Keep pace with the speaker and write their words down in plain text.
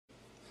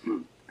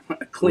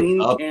A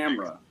clean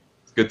camera.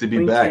 It's good to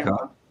be back,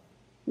 huh?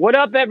 What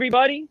up,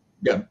 everybody?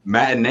 Got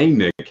matinee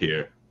Nick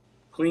here.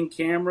 Clean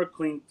camera,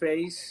 clean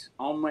face.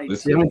 All my.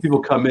 Let's see how many people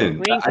come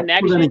in. Clean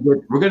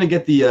connection. We're gonna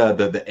get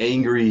the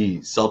angry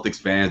Celtics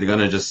fans. They're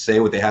gonna just say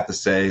what they have to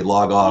say,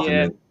 log off, and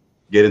then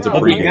get into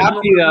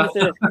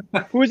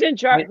pregame. Who's in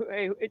charge?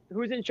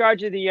 Who's in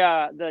charge of the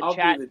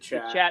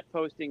chat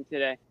posting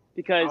today?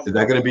 Because is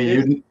that gonna be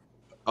you?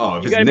 Oh,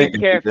 if it's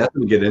Nick, that's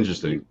gonna get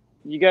interesting.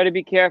 You got to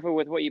be careful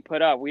with what you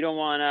put up. We don't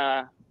want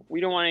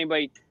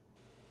anybody.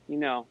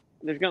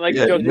 There's gonna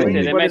Joe said,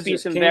 there might be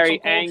some very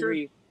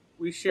angry.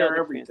 We share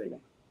everything.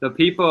 The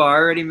people are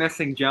already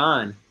missing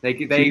John. They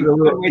couldn't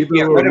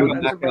get rid of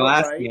him after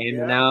last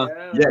game.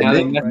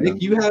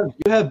 Nick, you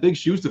have big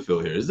shoes to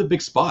fill here. This is a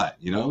big spot,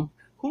 Who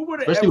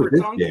would have especially ever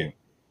with this game?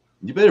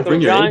 You better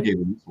bring your A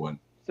game in this one.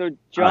 So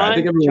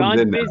John's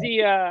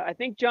busy. I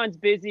think John's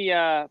busy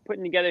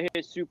putting together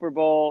his Super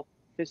Bowl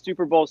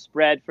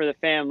spread for the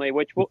family,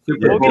 which we'll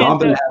get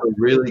into.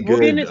 We'll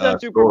get into some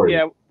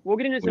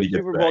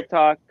Super Bowl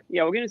talk.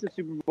 Yeah, we'll get into some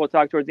Super Bowl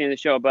talk towards the end of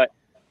the show. But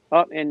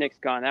and Nick's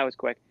gone. That was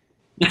quick.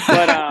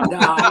 But no,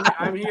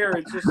 I'm here.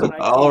 It's just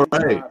all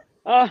right.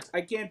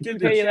 I can't do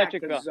the chat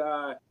because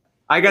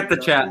I got the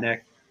chat,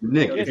 Nick.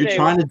 Nick, if you're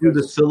trying to do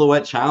the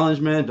silhouette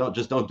challenge, man, don't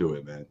do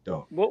it, man.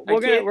 Don't.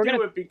 We're gonna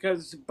do it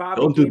because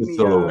Bobby gave me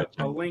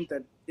a link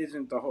that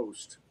isn't the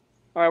host.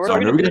 All right, we're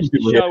gonna finish the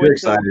show with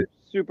excited.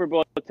 Super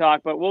Bowl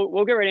talk, but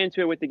we'll get right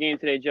into it with the game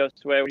today,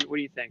 Josue. What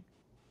do you think?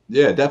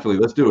 Yeah, definitely.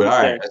 Let's do it. All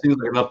right. It seems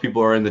like enough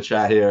people are in the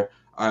chat here.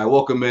 All right,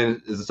 welcome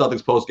in. It's the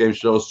Celtics post-game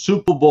show,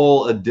 Super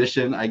Bowl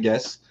edition, I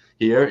guess,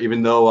 here,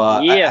 even though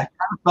I kind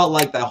of felt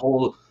like that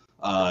whole,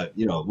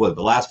 the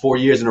last 4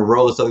 years in a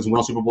row, the Celtics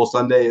won Super Bowl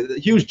Sunday,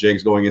 huge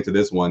jinx going into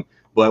this one.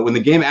 But when the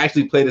game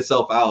actually played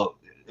itself out,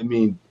 I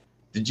mean,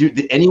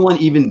 did anyone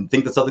even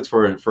think the Celtics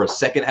for a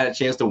second had a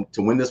chance to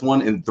win this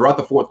one? And throughout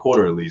the fourth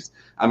quarter, at least,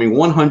 I mean,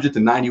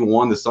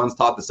 100-91, the Suns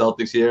taught the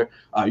Celtics here.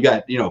 You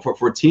got,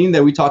 for a team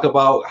that we talk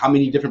about, how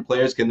many different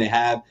players can they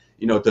have,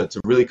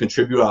 to really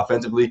contribute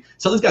offensively?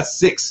 Celtics got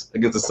 6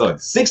 against the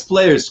Suns. 6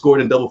 players scored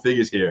in double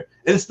figures here,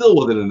 and it still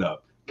wasn't enough.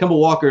 Kemba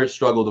Walker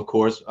struggled, of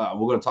course.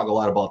 We're going to talk a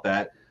lot about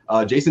that.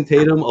 Jason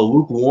Tatum, a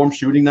lukewarm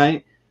shooting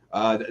night.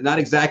 Not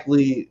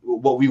exactly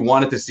what we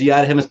wanted to see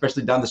out of him,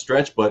 especially down the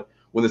stretch, but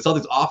when the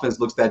Celtics offense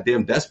looks that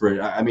damn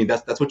desperate, I mean,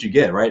 that's what you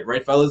get, right?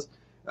 Right, fellas?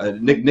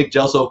 Nick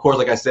Gelso, of course,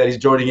 like I said, he's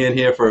joining in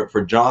here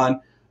for John.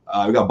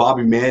 We got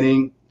Bobby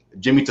Manning,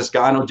 Jimmy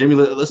Toscano. Jimmy,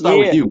 let's start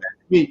with you,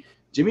 man.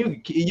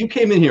 Jimmy, you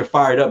came in here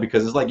fired up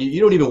because it's like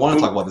you don't even want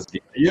to talk about this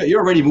game.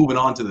 You're already moving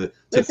on to the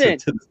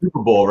Super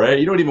Bowl, right?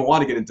 You don't even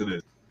want to get into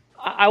this.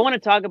 I want to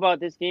talk about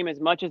this game as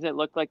much as it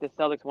looked like the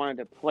Celtics wanted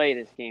to play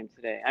this game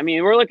today. I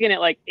mean, we're looking at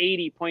like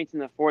 80 points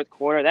in the fourth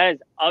quarter. That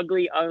is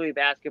ugly, ugly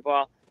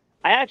basketball.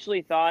 I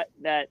actually thought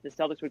that the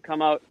Celtics would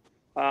come out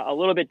a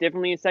little bit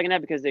differently in the second half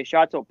because they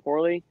shot so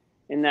poorly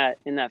in that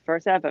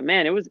first half. But,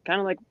 man, it was kind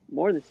of like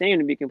more the same,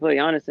 to be completely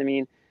honest. I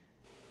mean,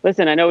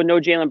 listen, I know no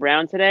Jaylen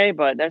Brown today,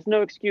 but that's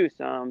no excuse.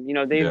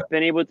 They've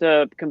been able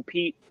to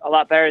compete a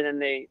lot better than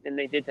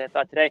they did, I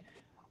thought, today.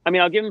 I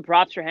mean, I'll give them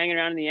props for hanging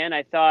around in the end.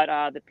 I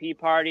thought the P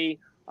party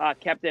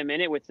kept them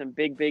in it with some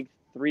big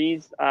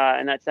threes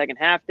in that second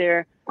half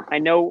there. I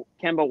know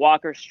Kemba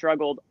Walker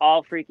struggled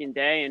all freaking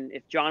day, and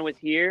if John was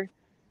here,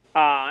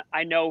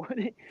 I know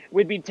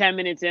we'd be 10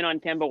 minutes in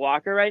on Kemba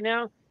Walker right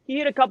now. He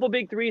hit a couple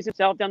big threes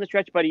himself down the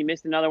stretch, but he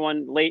missed another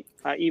one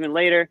even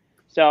later.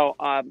 So,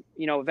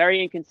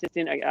 very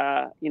inconsistent.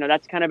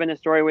 That's kind of been the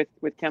story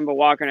with Kemba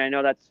Walker, and I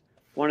know that's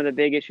one of the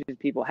big issues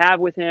people have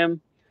with him.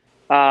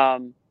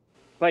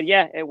 But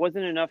yeah, it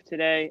wasn't enough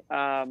today.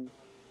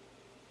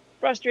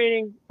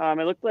 Frustrating.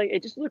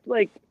 It just looked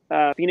like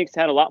Phoenix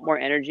had a lot more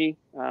energy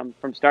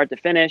from start to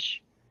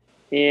finish.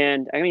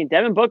 And I mean,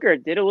 Devin Booker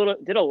did a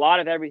lot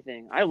of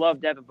everything. I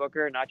love Devin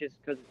Booker, not just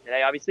because of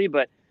today, obviously,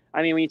 but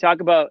I mean, when you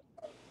talk about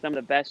some of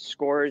the best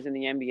scorers in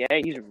the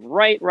NBA, he's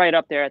right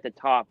up there at the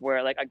top,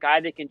 where like a guy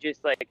that can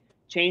just like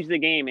change the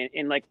game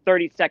in like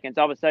 30 seconds.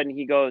 All of a sudden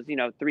he goes,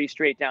 3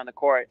 straight down the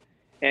court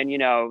and,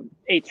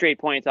 8 straight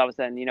points. All of a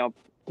sudden,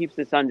 keeps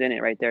the Suns in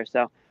it right there.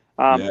 So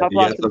tough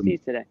loss for the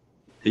Seas today.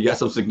 He got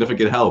some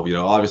significant help.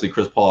 Obviously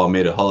Chris Paul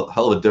made a hell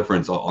of a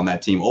difference on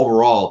that team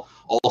overall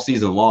all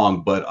season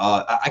long. But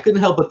I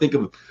couldn't help but think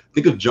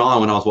of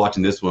John when I was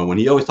watching this one, when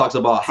he always talks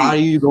about how are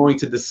you going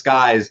to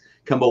disguise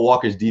Kemba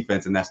Walker's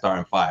defense in that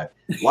starting 5.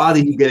 Why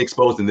did he get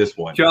exposed in this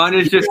one? John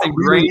is just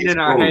ingrained in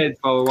our heads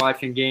while we're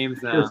watching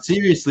games now.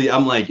 Seriously,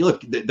 I'm like,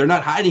 look, they're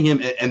not hiding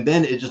him. And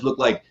then it just looked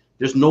like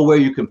there's nowhere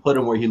you can put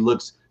him where he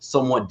looks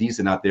somewhat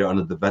decent out there on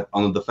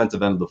the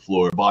defensive end of the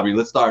floor. Bobby,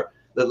 let's start.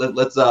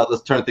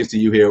 Let's turn things to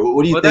you here.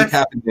 What do you think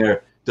happened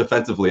there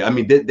defensively? I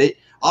mean, they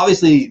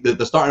obviously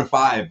the starting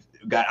 5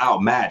 got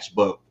outmatched,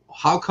 but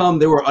how come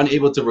they were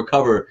unable to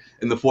recover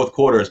in the fourth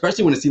quarter,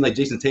 especially when it seemed like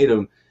Jason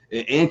Tatum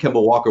and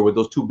Kemba Walker with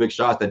those 2 big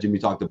shots that Jimmy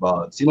talked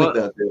about? It seemed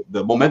like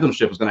the momentum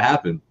shift was going to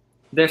happen.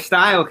 Their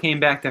style came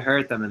back to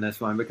hurt them in this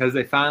one because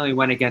they finally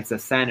went against a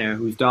center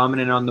who's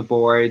dominant on the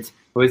boards,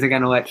 who isn't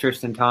going to let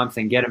Tristan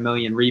Thompson get 1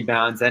 million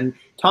rebounds. And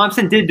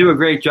Thompson did do a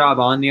great job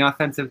on the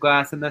offensive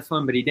glass in this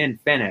one, but he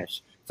didn't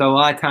finish. So a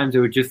lot of times it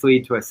would just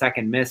lead to a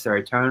second miss or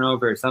a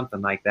turnover or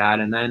something like that.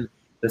 And then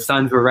the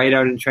Suns were right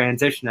out in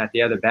transition at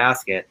the other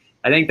basket.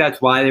 I think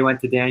that's why they went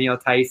to Daniel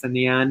Theis in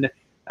the end.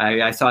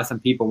 I saw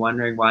some people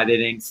wondering why they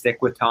didn't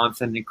stick with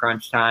Thompson in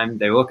crunch time.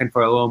 They were looking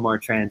for a little more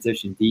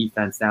transition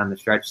defense down the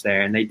stretch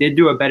there, and they did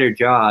do a better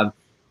job.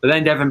 But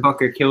then Devin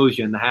Booker kills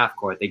you in the half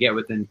court. They get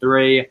within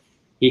 3.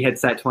 He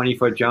hits that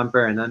 20-foot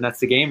jumper, and then that's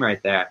the game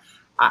right there.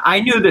 I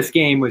knew this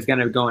game was going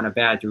to go in a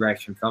bad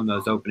direction from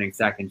those opening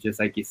seconds,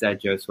 just like you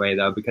said, Josue,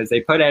 though, because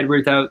they put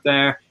Edwards out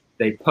there.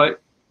 They put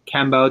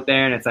Kemba out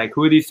there, and it's like,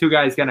 who are these two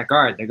guys going to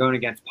guard? They're going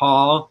against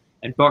Paul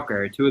and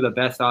Booker, 2 of the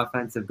best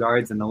offensive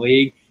guards in the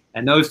league.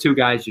 And those 2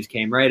 guys just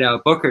came right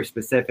out. Booker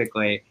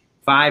specifically,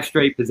 5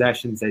 straight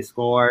possessions they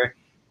score.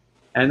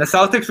 And the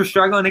Celtics were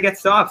struggling to get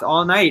stops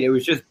all night. It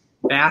was just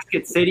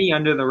basket city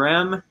under the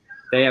rim.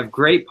 They have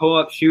great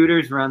pull-up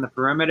shooters around the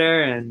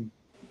perimeter. And,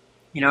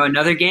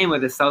 another game where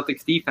the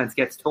Celtics defense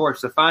gets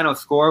torched. The final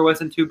score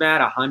wasn't too bad,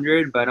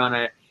 100, but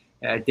on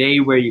a day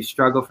where you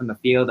struggle from the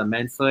field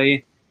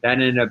immensely, that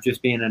ended up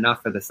just being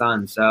enough for the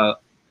Suns. So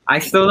I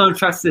still don't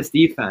trust this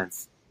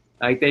defense.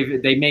 Like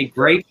they made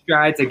great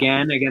strides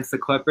again against the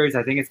Clippers.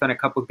 I think it's been a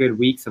couple good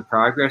weeks of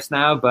progress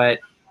now, but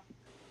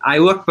I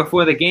looked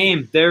before the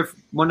game. They're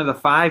one of the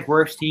 5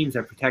 worst teams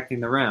at protecting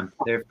the rim.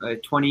 They're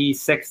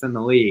 26th in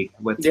the league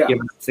with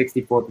giving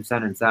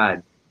 64%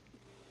 inside.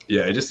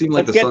 Yeah, it just seemed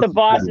like the Suns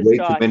had way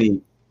too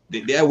many.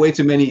 They had way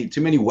too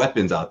many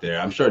weapons out there.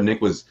 I'm sure Nick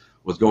was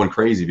going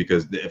crazy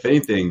because if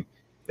anything,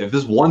 if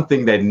there's one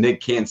thing that Nick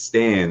can't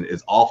stand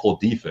is awful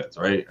defense,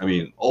 right? I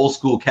mean, old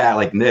school cat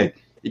like Nick.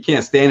 You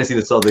can't stand to see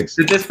the Celtics.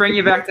 Did this bring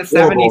you back to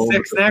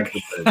 76, Nick?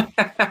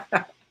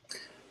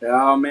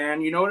 Oh, man.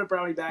 You know what? It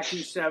brought me back to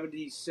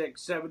 76,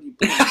 70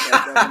 points.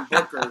 Devin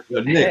Booker.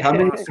 Nick, how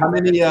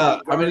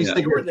many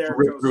stickers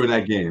ripped through in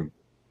that game?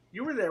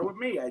 You were there with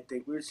me, I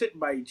think. We were sitting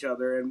by each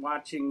other and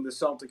watching the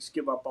Celtics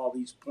give up all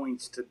these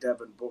points to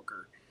Devin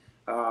Booker.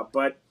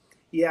 But,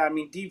 yeah, I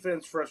mean,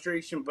 defense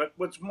frustration. But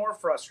what's more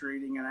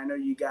frustrating, and I know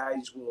you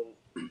guys will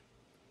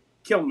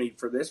kill me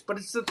for this, but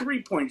it's the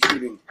three-point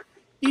shooting.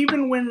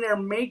 Even when they're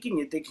making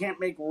it, they can't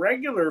make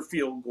regular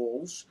field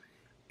goals,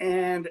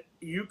 and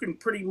you can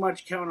pretty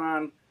much count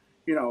on,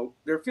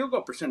 their field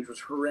goal percentage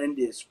was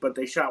horrendous, but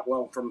they shot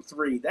well from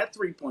 3. That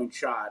three-point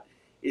shot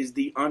is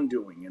the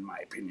undoing, in my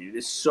opinion. It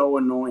is so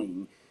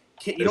annoying.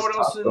 You know what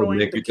else is annoying?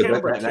 The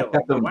camera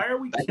killing. Why are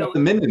we killing? That kept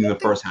them in the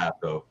first half,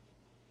 though.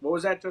 What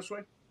was that,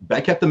 Josue?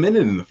 That kept them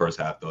in the first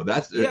half, though.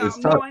 It's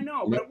tough. I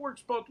know, but it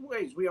works both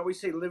ways. We always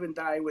say live and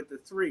die with the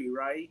 3,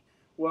 right?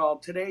 Well,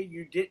 today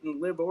you didn't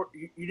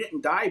you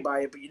didn't die by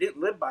it, but you didn't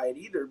live by it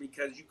either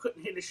because you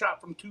couldn't hit a shot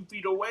from 2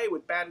 feet away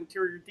with bad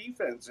interior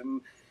defense.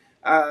 And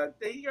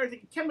they are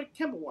thinking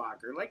Kemba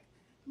Walker. Like,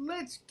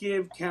 let's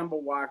give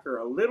Kemba Walker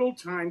a little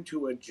time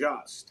to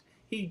adjust.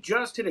 He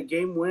just hit a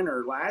game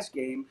winner last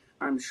game.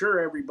 I'm sure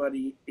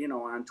everybody,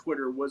 on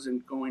Twitter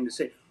wasn't going to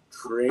say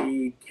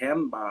trade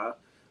Kemba.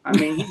 I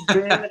mean,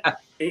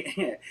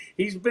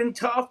 he's been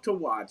tough to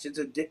watch.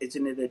 It's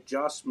an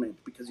adjustment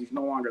because he's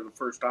no longer the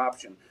first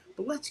option.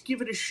 But let's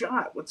give it a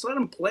shot. Let's let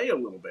him play a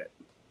little bit.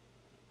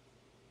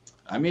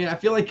 I mean, I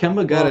feel like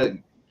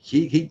Kemba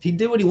he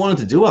did what he wanted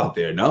to do out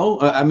there. No,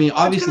 I mean,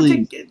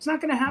 obviously it's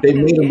not going to happen.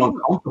 They made him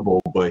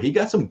uncomfortable, but he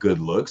got some good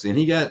looks and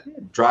he got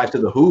drive to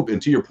the hoop.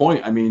 And to your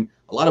point, I mean,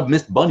 a lot of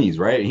missed bunnies,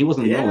 right? And he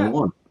wasn't the only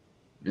one.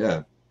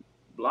 Yeah,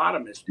 a lot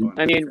of missed bunnies.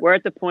 I mean, we're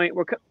up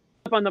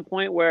on the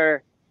point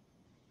where,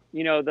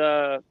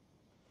 the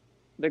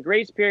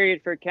grace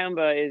period for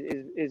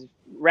Kemba is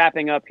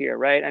wrapping up here,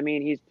 right? I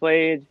mean, he's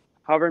played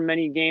however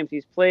many games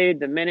he's played.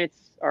 The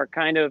minutes are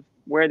kind of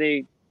where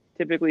they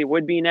typically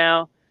would be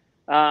now.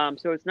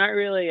 So it's not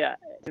really,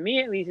 to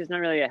me at least, it's not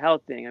really a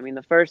health thing. I mean,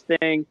 the first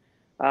thing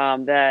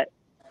that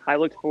I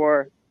looked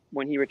for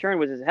when he returned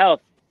was his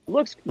health.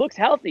 Looks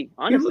healthy,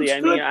 honestly.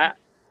 I mean,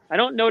 I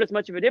don't notice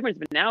much of a difference,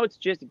 but now it's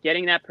just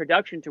getting that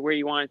production to where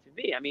you want it to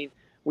be. I mean,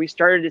 we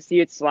started to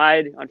see it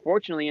slide,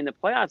 unfortunately, in the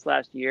playoffs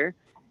last year.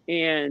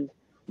 And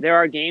there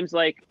are games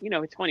like,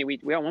 it's funny.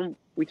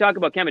 We talk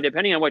about Kemba,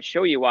 depending on what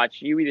show you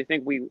watch, you either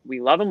think we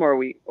love him or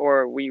we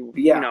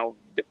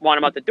want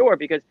him out the door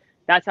because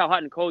that's how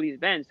hot and cold he's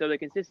been. So the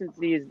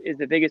consistency is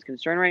the biggest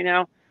concern right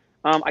now.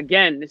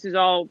 Again, this is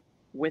all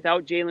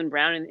without Jaylen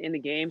Brown in the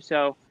game.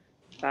 So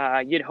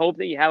you'd hope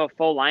that you have a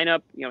full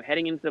lineup,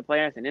 heading into the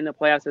playoffs and in the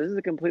playoffs. So this is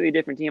a completely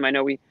different team. I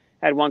know we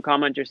had one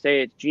commenter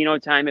say it's Geno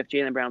time if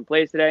Jaylen Brown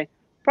plays today.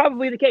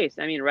 Probably the case.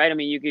 I mean, right? I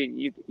mean, you could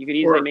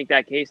easily make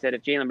that case that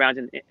if Jaylen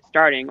Brown's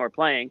starting or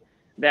playing,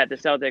 that the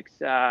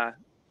Celtics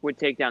would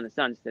take down the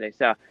Suns today.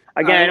 So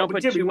again, I don't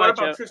put too much. What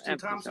about Tristan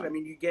Thompson? I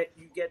mean, you get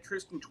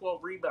Tristan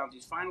 12 rebounds.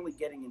 He's finally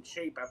getting in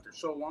shape after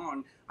so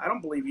long. I don't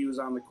believe he was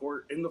on the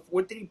court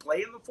what did he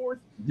play in the fourth?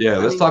 Yeah,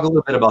 let's talk a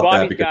little bit about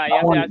that because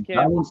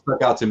that one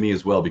stuck out to me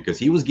as well because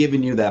he was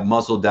giving you that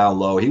muscle down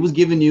low. He was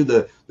giving you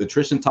the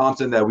Tristan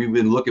Thompson that we've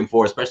been looking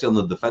for, especially on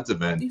the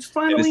defensive end. He's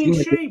finally in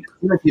shape.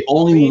 He's like the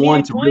only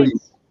one to really.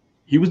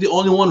 he was the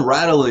only one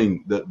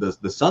rattling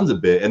the Suns a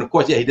bit. And of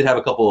course, yeah, he did have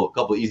a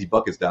couple easy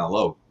buckets down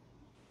low.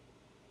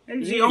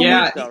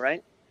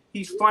 Right?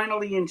 He's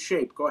finally in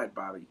shape. Go ahead,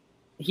 Bobby.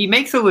 He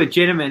makes a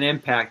legitimate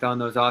impact on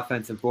those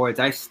offensive boards.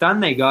 I was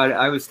stunned they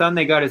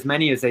got as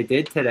many as they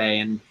did today,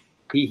 and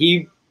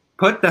he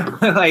put them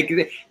like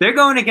they're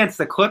going against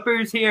the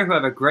Clippers here, who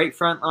have a great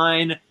front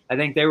line. I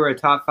think they were a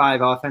top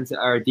 5 offensive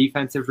or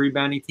defensive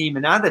rebounding team,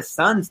 and now the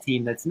Suns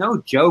team, that's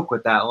no joke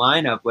with that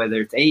lineup,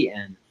 whether it's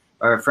Ayton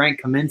or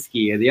Frank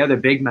Kaminsky or the other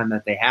big men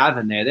that they have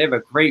in there. They have a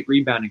great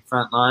rebounding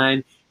front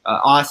line,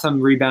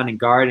 awesome rebounding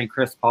guard in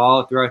Chris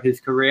Paul throughout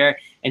his career,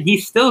 and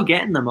he's still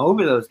getting them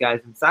over those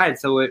guys inside.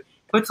 So it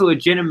puts a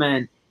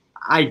legitimate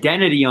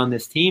identity on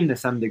this team to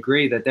some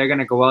degree that they're going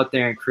to go out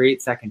there and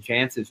create second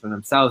chances for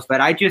themselves.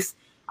 But I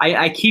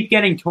keep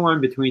getting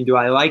torn between, do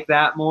I like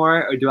that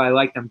more or do I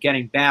like them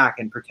getting back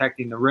and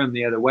protecting the rim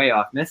the other way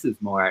off misses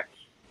more?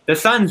 The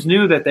Suns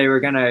knew that they were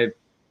going to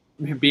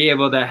be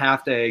able to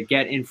have to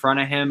get in front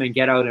of him and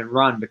get out and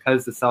run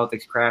because the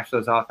Celtics crashed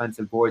those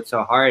offensive boards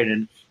so hard.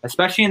 And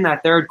especially in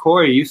that third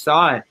quarter, you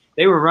saw it.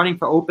 They were running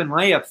for open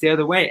layups the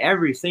other way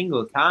every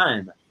single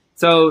time.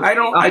 So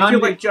I feel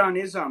like John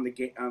is on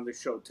the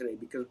show today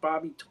because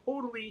Bobby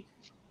totally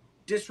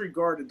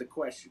disregarded the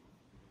question.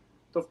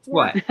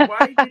 Why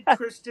did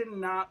Tristan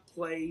not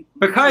play?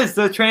 Because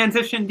the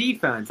transition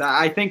defense.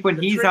 I think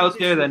when he's out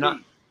there,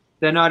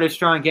 they're not as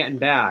strong getting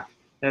back.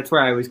 That's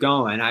where I was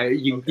going.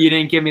 You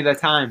didn't give me the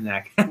time,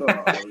 Nick.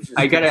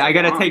 I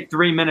gotta take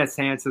 3 minutes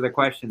to answer the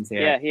questions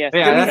here. Yeah.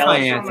 That's my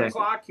answer. On the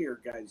clock here,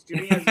 guys.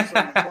 Jimmy has us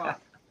on the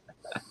clock.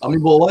 I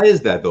mean, well, why is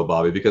that though,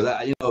 Bobby? Because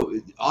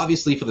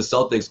obviously for the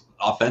Celtics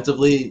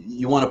offensively,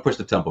 you want to push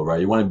the tempo,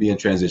 right? You want to be in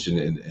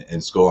transition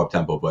and score up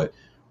tempo. But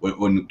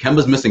when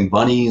Kemba's missing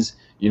bunnies,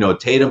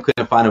 Tatum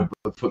couldn't find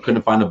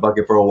a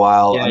bucket for a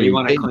while. Yeah, you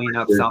want to clean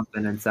up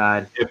something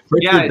inside. If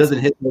Pritchard doesn't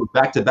hit those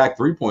back-to-back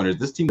 3-pointers,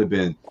 this thing would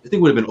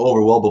have been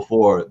over well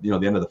before the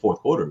end of the fourth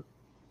quarter.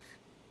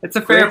 It's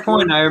a fair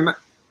point.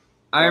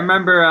 I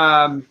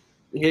remember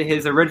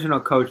his original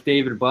coach,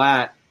 David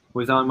Blatt,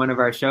 was on one of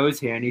our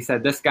shows here, and he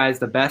said this guy's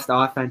the best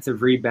offensive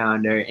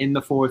rebounder in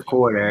the fourth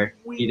quarter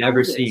he'd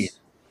ever seen.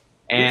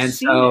 And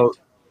so,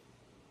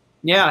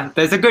 yeah,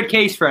 there's a good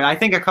case for it. I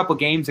think a couple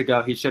games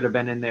ago he should have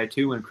been in there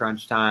too in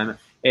crunch time.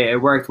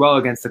 It worked well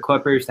against the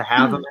Clippers to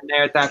have him in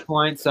there at that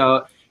point.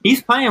 So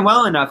he's playing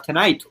well enough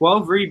tonight.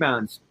 12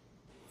 rebounds,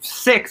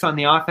 6 on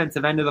the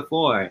offensive end of the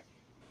floor.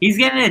 He's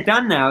getting it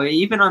done now,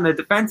 even on the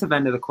defensive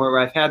end of the court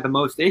where I've had the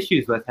most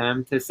issues with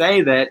him, to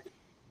say that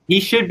he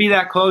should be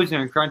that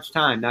closer in crunch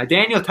time. Now,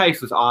 Daniel Theis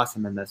was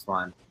awesome in this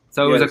one.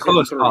 So it was a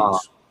close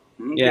call.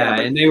 Yeah,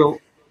 and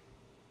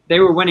they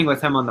were winning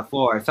with him on the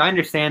floor. So I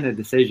understand the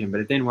decision, but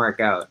it didn't work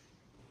out.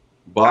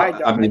 But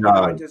what do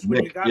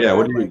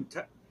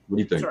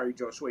you think? Sorry,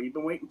 Josue. You've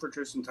been waiting for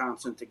Tristan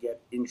Thompson to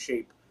get in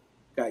shape.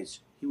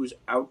 Guys, he was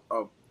out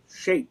of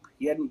shape.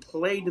 He hadn't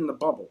played in the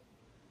bubble.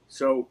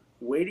 So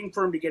waiting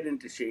for him to get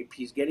into shape.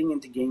 He's getting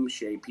into game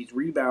shape. He's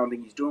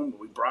rebounding. He's doing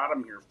what we brought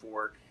him here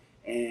for.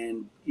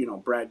 And,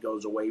 Brad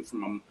goes away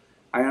from him.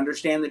 I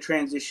understand the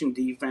transition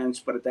defense,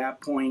 but at that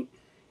point,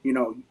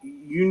 you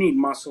need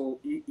muscle.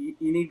 You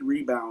need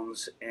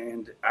rebounds.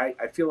 And I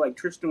feel like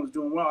Tristan was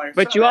doing well.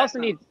 But you also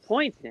need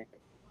points, Nick.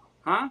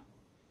 Huh?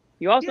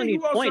 You also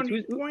need points.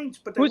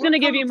 Who's going to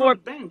give you more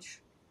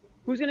bench?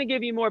 Who's going to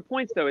give you more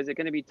points, though? Is it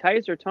going to be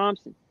Theis or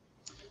Thompson?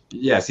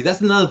 Yeah, see,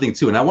 that's another thing,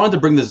 too. And I wanted to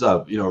bring this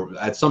up,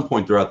 at some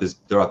point throughout this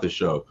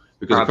show,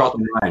 because across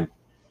the line,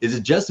 is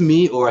it just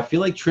me, or I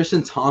feel like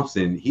Tristan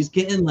Thompson, he's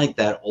getting like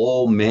that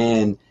old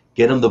man,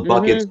 get him the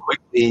buckets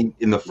quickly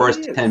in the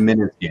first 10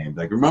 minutes game.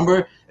 Like,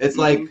 remember? It's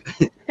like,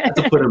 not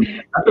to put him,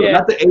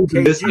 not to age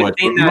him this much.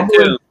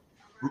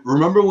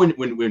 Remember when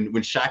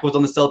Shaq was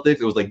on the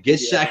Celtics? It was like, get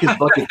Shaq his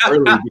buckets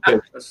early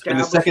because in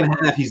the second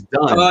half, he's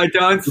done. Oh,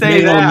 don't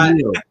say that.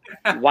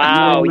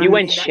 Wow, you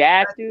went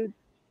Shaq, dude?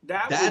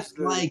 That's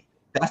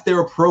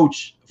their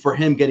approach for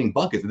him getting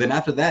buckets. And then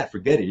after that,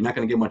 forget it. You're not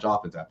going to get much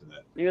offense after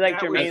that. You're like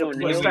Jermaine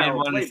O'Neal.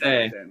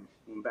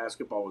 When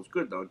basketball was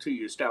good, though, too.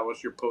 You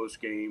establish your post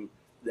game,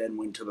 then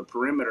went to the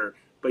perimeter.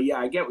 But, yeah,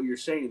 I get what you're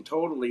saying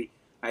totally.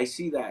 I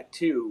see that,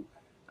 too.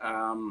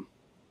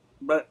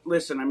 But,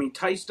 listen,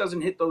 Theis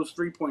doesn't hit those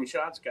three-point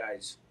shots,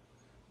 guys.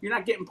 You're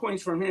not getting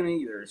points from him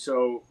either.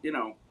 So,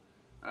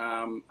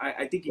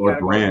 I think you got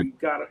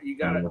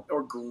to,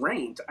 or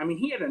Grant.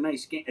 He had a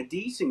nice game, a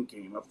decent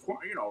game, of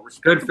course,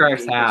 good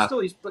first half. Still,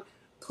 he's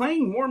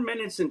playing more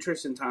minutes than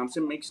Tristan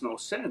Thompson makes no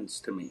sense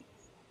to me.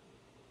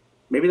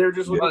 Maybe they're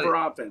just looking for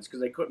offense because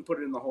they couldn't put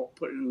it in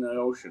the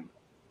ocean.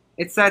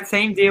 It's that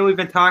same deal we've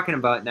been talking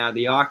about now,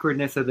 the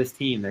awkwardness of this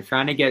team. They're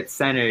trying to get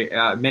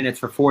center minutes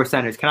for 4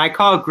 centers. Can I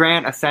call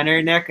Grant a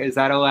center, Nick? Is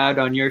that allowed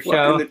on your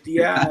show?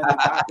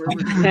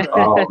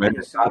 Oh, man,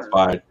 that's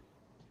fine.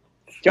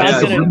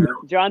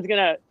 John's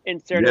gonna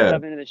insert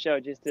stuff into the show.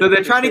 So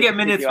they're trying to get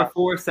minutes for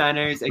 4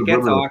 centers. It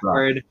gets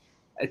awkward.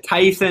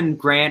 Theis and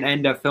Grant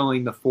end up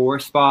filling the 4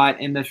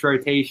 spot in this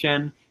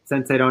rotation.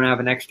 since they don't have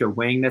an extra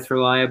wing that's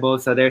reliable.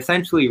 So they're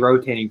essentially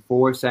rotating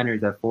 4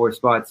 centers at 4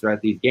 spots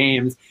throughout these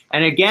games.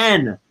 And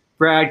again,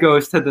 Brad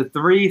goes to the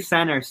 3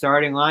 center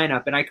starting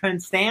lineup, and I couldn't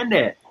stand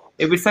it.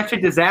 It was such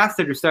a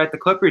disaster to start the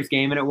Clippers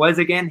game, and it was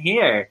again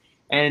here.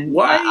 And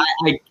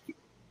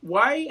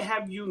why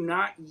have you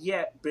not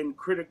yet been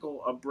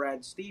critical of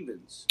Brad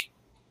Stevens?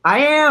 I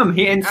am.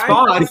 He in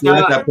spots. I think we're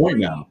at that point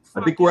now.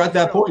 I think we're at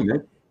that point,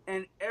 Nick.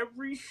 And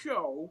every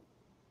show,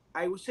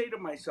 I would say to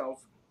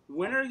myself,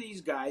 when are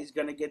these guys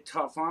going to get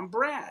tough on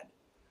Brad?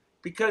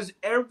 Because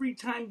every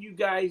time you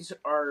guys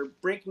are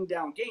breaking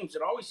down games,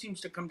 it always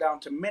seems to come down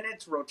to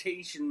minutes,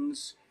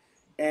 rotations,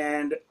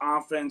 and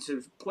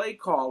offensive play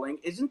calling.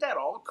 Isn't that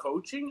all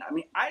coaching? I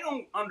mean, I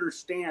don't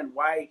understand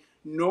why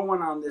no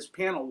one on this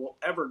panel will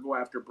ever go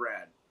after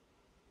Brad.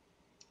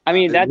 I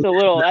mean, that's a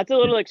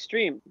little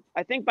extreme.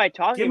 I think by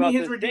talking about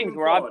those things,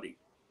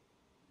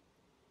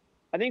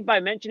 I think by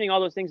mentioning all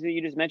those things that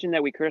you just mentioned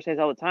that we criticize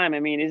all the time, I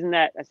mean, isn't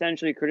that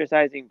essentially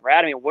criticizing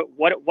Brad? I mean,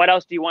 what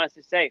else do you want us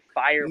to say?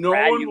 Fire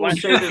Brad? You want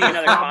to say there's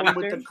a problem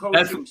with the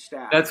coaching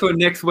staff. That's what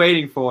Nick's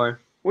waiting for.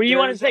 What do you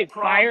want to say?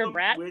 Fire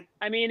Brad?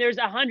 I mean, there's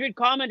 100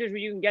 commenters where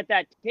you can get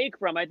that take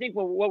from. I think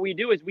what we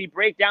do is we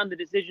break down the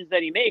decisions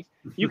that he makes.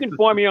 You can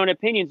form your own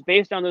opinions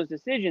based on those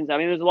decisions. I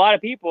mean, there's a lot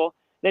of people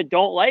that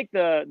don't like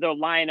the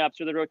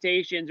lineups or the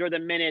rotations or the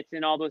minutes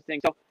and all those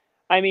things. So,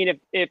 I mean,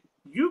 if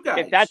you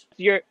guys, if that's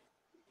your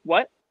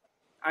what?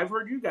 I've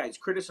heard you guys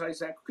criticize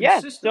that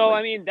consistently. Yes, so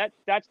I mean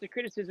that's the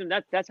criticism.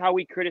 That's how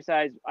we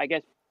criticize, I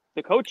guess,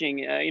 the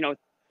coaching.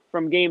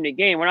 From game to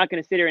game, we're not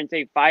going to sit here and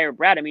say fire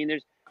Brad. I mean,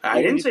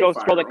 I didn't say go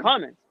fire scroll the him.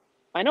 comments.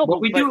 I know,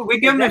 but we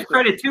give him this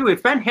credit too.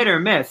 It's been hit or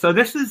miss. So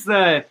this is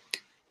the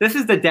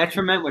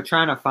detriment with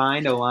trying to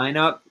find a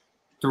lineup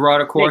throughout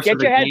a course of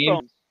the game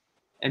headphones.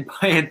 And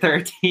playing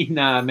 13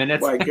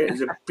 minutes. Why,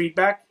 is it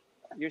feedback?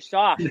 You're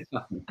soft.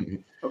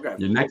 Okay.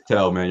 Your neck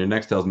tail, man. Your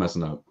neck tail's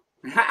messing up.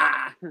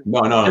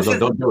 No,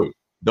 don't do it.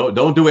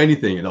 Don't do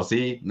anything.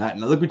 See,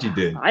 look what you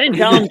did. I didn't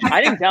tell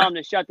him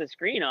to shut the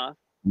screen off.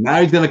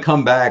 Now he's gonna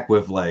come back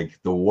with like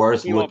the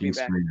worst looking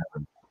screen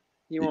ever.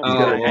 He won't be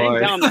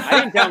back.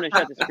 I didn't tell him to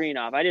shut the screen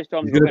off. I just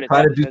told him he's gonna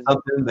try to do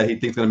something that he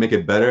thinks gonna make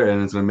it better,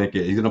 and it's gonna make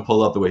it. He's gonna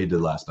pull up the way he did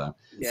last time.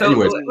 Yeah. So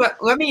anyways,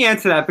 let me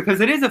answer that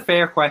because it is a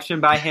fair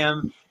question by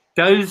him.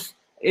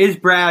 Is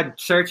Brad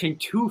searching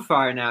too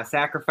far now,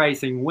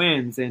 sacrificing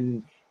wins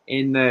in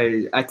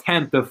the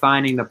attempt of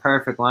finding the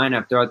perfect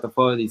lineup throughout the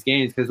flow of these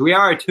games? Because we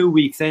are 2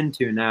 weeks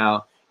into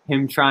now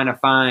him trying to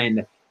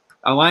find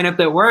a lineup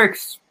that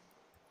works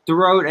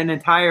throughout an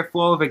entire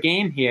flow of a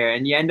game here,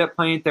 and you end up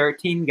playing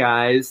 13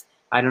 guys.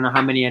 I don't know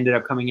how many ended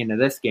up coming into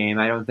this game.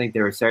 I don't think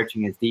they were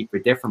searching as deep for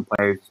different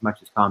players as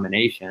much as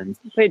combinations.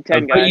 You played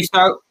 10 guys.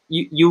 But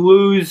you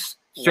lose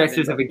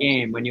stretches of a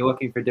game when you're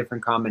looking for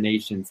different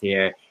combinations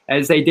here,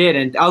 as they did.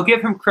 And I'll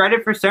give him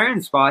credit for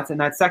certain spots. In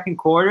that second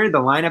quarter, the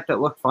lineup that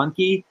looked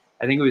funky,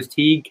 I think it was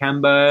Teague,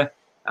 Kemba,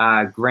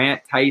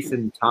 Grant, Theis,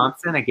 and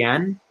Thompson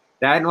again.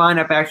 That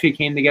lineup actually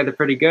came together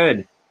pretty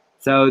good.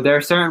 So there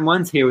are certain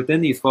ones here within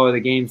these flow of the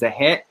games that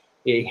hit.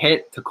 It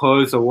hit to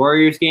close the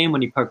Warriors game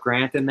when he put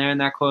Grant in there in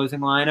that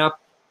closing lineup.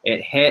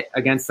 It hit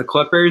against the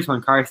Clippers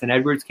when Carsen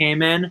Edwards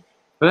came in.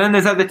 But then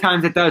there's other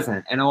times it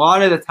doesn't. And a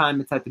lot of the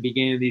time it's at the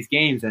beginning of these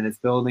games and it's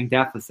building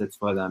deficits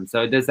for them.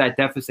 So does that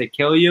deficit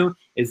kill you?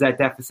 Is that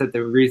deficit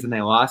the reason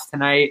they lost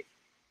tonight?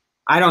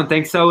 I don't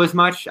think so as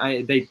much.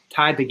 They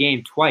tied the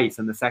game twice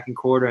in the second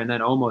quarter and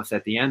then almost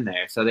at the end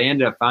there. So they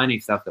ended up finding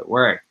stuff that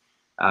worked.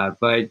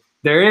 But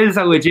there is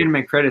a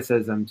legitimate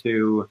criticism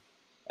to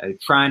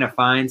trying to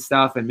find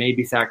stuff and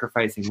maybe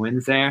sacrificing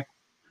wins there.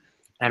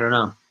 I don't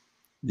know.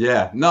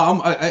 Yeah,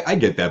 no, I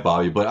get that,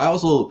 Bobby. But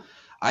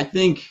I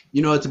think,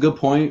 it's a good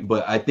point,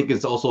 but I think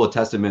it's also a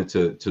testament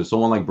to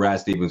someone like Brad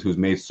Stevens, who's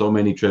made so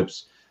many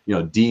trips,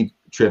 deep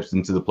trips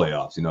into the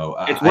playoffs.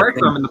 It's worked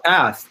for him in the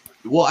past.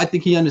 Well, I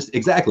think he understands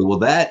exactly. Well,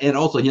 that, and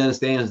also he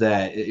understands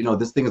that,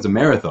 this thing is a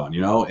marathon,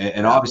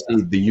 and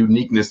obviously the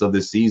uniqueness of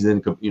this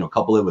season,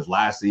 couple it with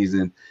last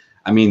season.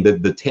 I mean,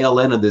 the tail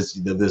end of this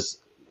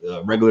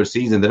regular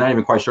season, they're not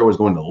even quite sure what it's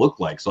going to look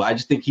like. So I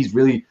just think he's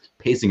really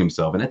pacing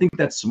himself, and I think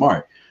that's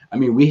smart. I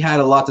mean, we had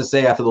a lot to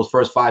say after those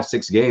first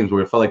 5-6 games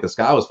where it felt like the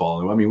sky was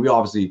falling. I mean, we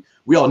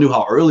all knew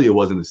how early it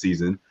was in the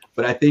season,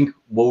 but I think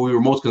what we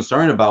were most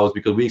concerned about was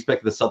because we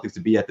expected the Celtics to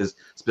be at this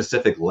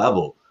specific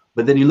level.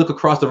 But then you look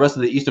across the rest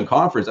of the Eastern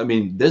Conference, I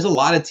mean, there's a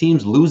lot of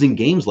teams losing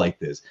games like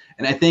this.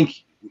 And I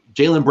think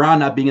Jaylen Brown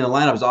not being in the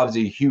lineup is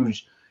obviously a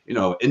huge,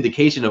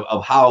 indication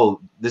of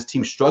how this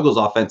team struggles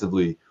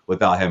offensively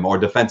without him or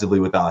defensively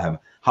without him.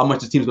 How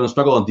much the team's going to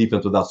struggle on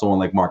defense without someone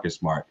like Marcus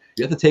Smart.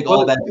 You have to take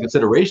all that into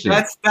consideration.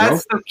 That's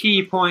the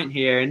key point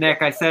here,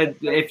 Nick. I said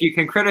if you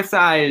can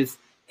criticize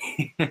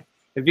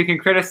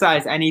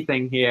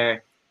anything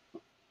here,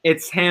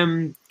 it's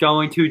him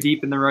going too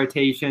deep in the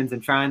rotations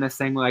and trying this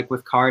thing like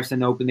with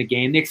Carsen open the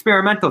game, the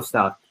experimental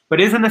stuff.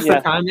 But isn't this the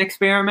time to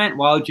experiment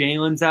while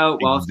Jalen's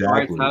out, while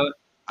Smart's out?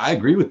 I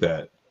agree with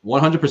that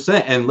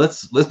 100%. And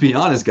let's be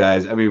honest,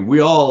 guys. I mean,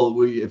 we're all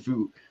going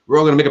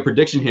to make a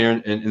prediction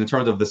here in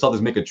terms of the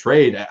Celtics make a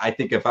trade. I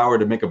think if I were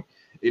to make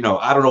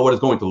I don't know what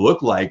it's going to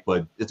look like,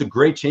 but it's a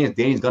great chance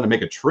Danny's going to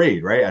make a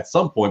trade, right, at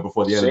some point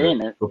before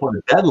the before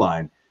the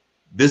deadline.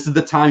 This is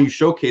the time you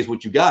showcase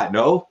what you got.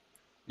 No,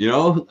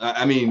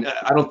 I mean,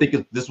 I don't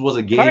think this was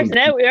a game. Carsen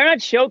Edwards, they're not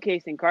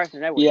showcasing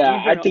Carsen Edwards.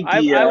 Yeah, I think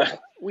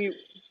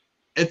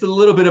it's a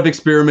little bit of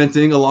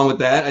experimenting along with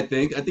that. I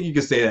think you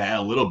could say that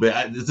a little bit.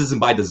 This isn't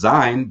by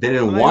design. They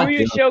didn't want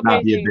him to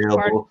not be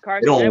available.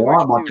 They don't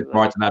want Marcus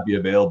Smart to not be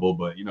available,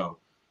 but this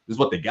is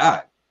what they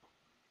got.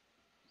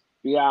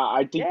 Yeah,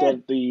 I think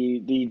that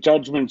the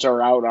judgments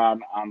are out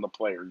on the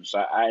players.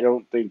 I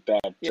don't think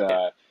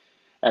that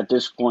at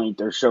this point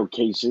they're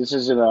showcasing. This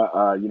isn't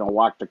a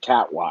walk the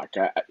catwalk.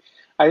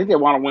 I think they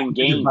want to win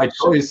games. My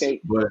choice,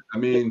 but I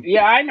mean,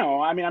 yeah, I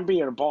know. I mean, I'm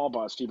being a ball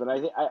busty, but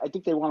I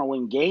think they want to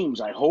win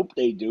games. I hope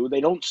they do. They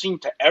don't seem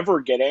to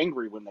ever get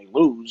angry when they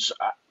lose.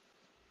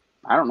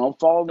 I don't know.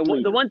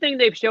 The one thing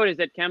they've showed is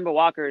that Kemba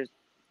Walker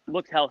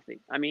looks healthy.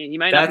 I mean, he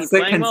might not be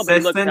playing well, but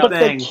he looks healthy. But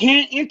they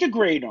can't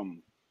integrate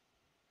him.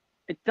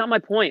 It's not my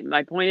point.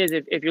 My point is,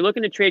 if you're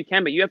looking to trade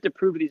Kemba, you have to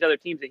prove to these other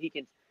teams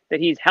that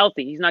he's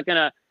healthy. He's not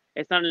gonna.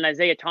 It's not an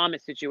Isaiah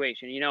Thomas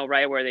situation,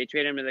 right, where they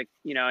trade him to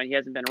and he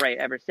hasn't been right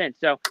ever since.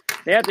 So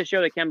they have to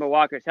show that Kemba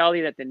Walker's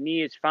healthy, that the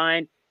knee is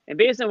fine. And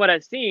based on what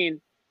I've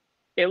seen,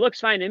 it looks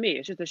fine to me.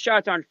 It's just the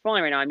shots aren't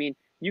falling right now. I mean,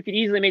 you could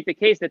easily make the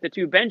case that the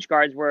two bench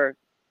guards were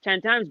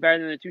 10 times better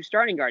than the two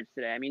starting guards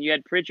today. I mean, you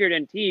had Pritchard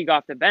and Teague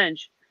off the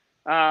bench.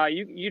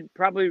 You'd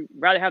probably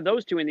rather have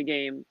those two in the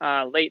game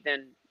late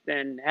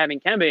than having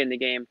Kemba in the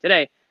game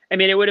today. I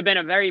mean, it would have been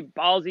a very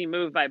ballsy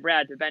move by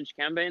Brad to bench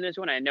Kemba in this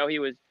one. I know he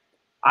was.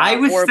 I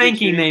was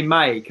thinking they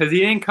might because he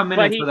didn't come in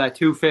until that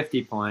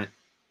 250 point.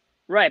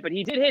 Right, but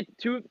he did hit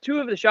two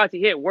of the shots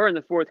he hit were in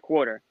the fourth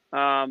quarter.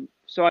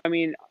 So, I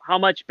mean, how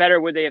much better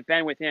would they have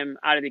been with him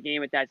out of the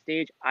game at that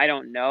stage? I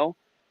don't know.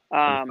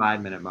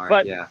 5-minute mark,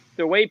 but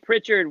the way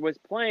Pritchard was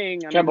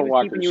playing, he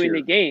was keeping you in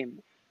the game.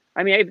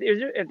 I mean,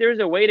 if there's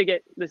a way to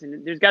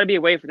there's got to be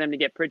a way for them to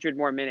get Pritchard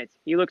more minutes.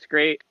 He looks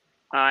great.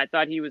 I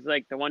thought he was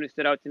like the one who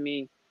stood out to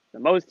me the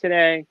most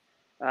today.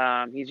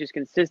 He's just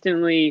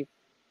consistently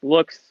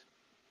looks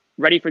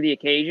ready for the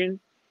occasion.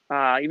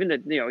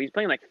 Even he's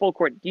playing like full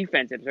court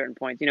defense at certain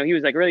points. He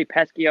was like really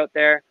pesky out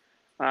there.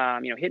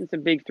 Hitting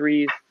some big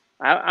threes.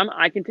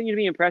 I continue to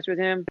be impressed with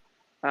him.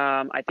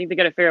 I think they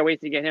got to figure out ways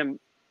to get him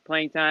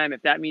playing time.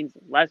 If that means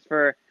less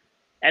for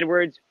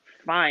Edwards,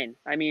 fine.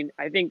 I mean,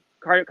 I think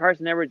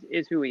Carsen Edwards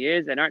is who he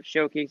is. They're not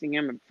showcasing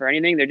him for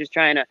anything. They're just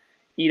trying to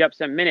eat up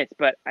some minutes.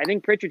 But I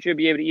think Pritchard should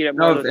be able to eat up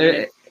more of those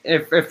minutes.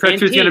 If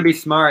Pritchard's going to be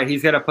smart,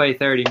 he's going to play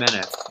 30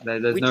 minutes.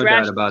 There's no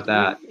doubt about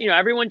that.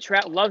 Everyone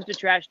loves to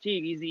trash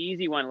Teague. He's the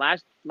easy one.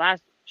 Last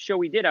show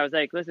we did, I was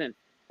like, listen,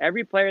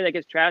 every player that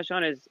gets trashed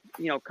on is,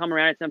 come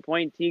around at some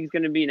point. Teague's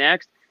going to be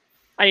next.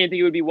 I didn't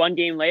think it would be one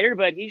game later,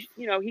 but he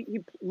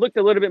looked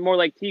a little bit more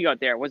like Teague out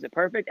there. Was it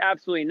perfect?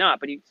 Absolutely not.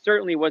 But he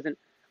certainly wasn't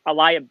a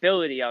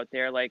liability out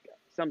there like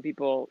some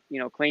people,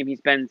 claim he's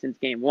been since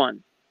game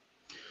one.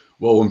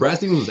 Well, when Brad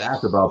Stevens was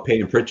asked about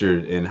Peyton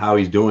Pritchard and how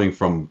he's doing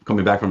from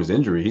coming back from his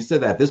injury, he said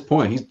that at this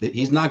point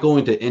he's not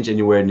going to inch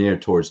anywhere near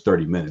towards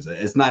 30 minutes.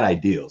 It's not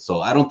ideal.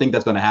 So I don't think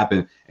that's going to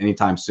happen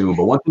anytime soon.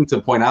 But one thing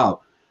to point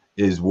out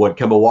is what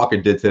Kemba Walker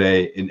did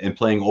today in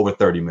playing over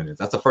 30 minutes.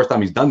 That's the first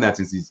time he's done that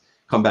since he's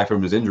come back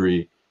from his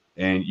injury.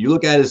 And you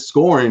look at his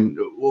scoring,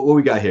 what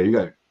we got here?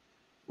 You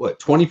got,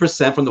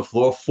 20% from the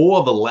floor, 4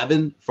 of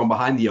 11 from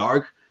behind the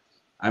arc.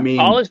 I mean,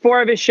 all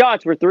 4 of his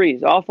shots were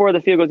threes. All 4 of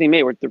the field goals he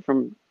made were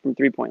from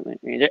 3-point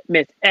range.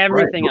 Missed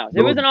everything else.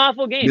 It was an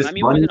awful game. I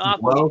mean, it was an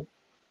awful game.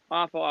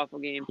 Awful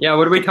game. Yeah,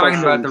 what are we talking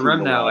about the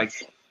rim now? Like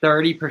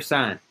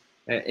 30%.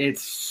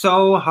 It's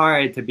so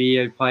hard to be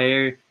a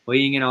player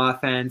leading an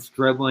offense,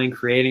 dribbling,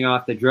 creating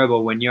off the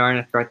dribble when you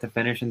aren't a threat to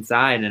finish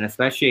inside. And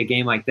especially a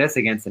game like this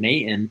against an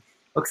Ayton,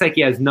 looks like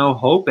he has no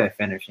hope at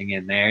finishing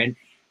in there. And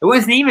it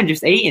wasn't even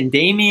just Ayton.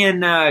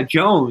 Damian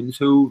Jones,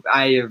 who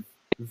I have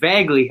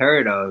vaguely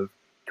heard of,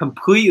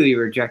 completely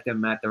reject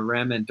him at the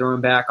rim and throw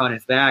him back on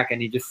his back,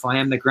 and he just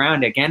slammed the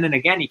ground again and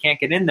again. He can't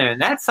get in there,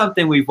 and that's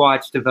something we've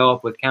watched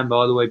develop with Kemba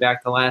all the way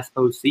back to last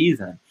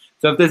postseason.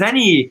 So if there's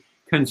any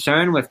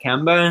concern with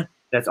Kemba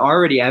that's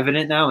already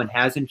evident now and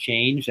hasn't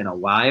changed in a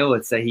while,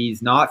 it's that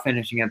he's not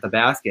finishing at the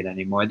basket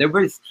anymore. There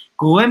was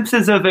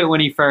glimpses of it when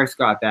he first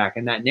got back.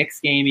 In that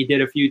Knicks game, he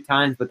did a few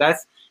times, but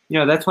that's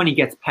when he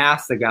gets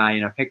past the guy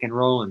in a pick and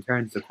roll and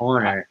turns the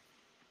corner.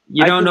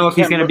 You don't know if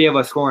he's going to be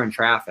able to score in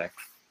traffic.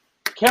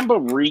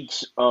 Kemba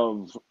reeks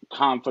of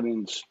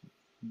confidence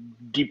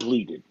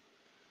depleted,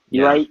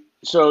 right?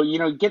 So,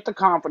 get the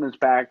confidence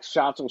back,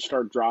 shots will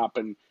start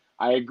dropping.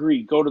 I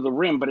agree, go to the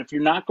rim. But if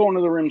you're not going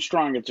to the rim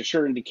strong, it's a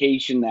sure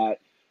indication that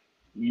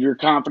your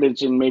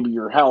confidence in maybe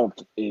your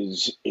health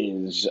is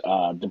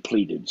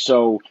depleted.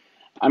 So,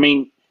 I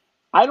mean,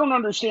 I don't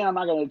understand. I'm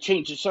not going to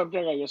change the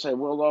subject. I guess I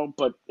will, though.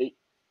 But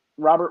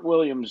Robert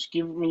Williams,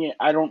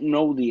 I don't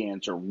know the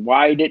answer.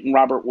 Why didn't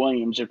Robert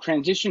Williams, if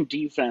transition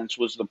defense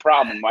was the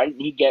problem, why didn't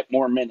he get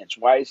more minutes?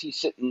 Why is he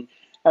sitting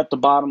at the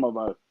bottom of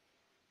a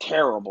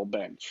terrible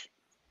bench?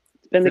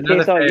 It's been the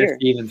case all year.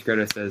 Stevens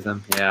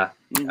criticism, yeah.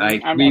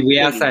 We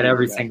ask that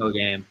every single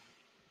game.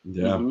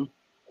 Yeah.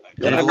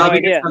 Mm-hmm. I have no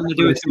idea. Something to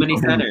do with too many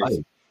centers.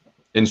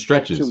 In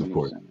stretches, of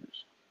course.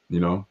 You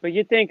know. But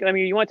you think? I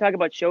mean, you want to talk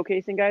about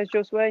showcasing guys,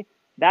 Josue?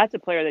 That's a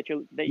player that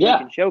you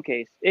can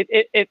showcase.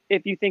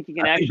 If you think you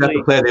can actually. That's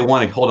the player they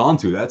want to hold on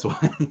to. That's why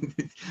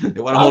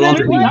they want to hold on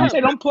to him.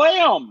 They don't play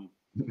him.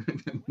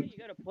 You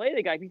got to play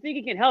the guy. If you think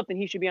he can help, then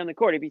he should be on the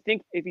court. If you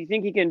think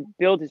he can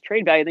build his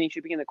trade value, then he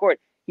should be in the court.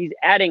 He's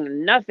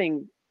adding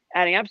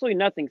absolutely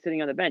nothing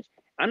sitting on the bench.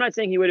 I'm not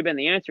saying he would have been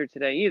the answer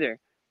today either.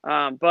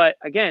 But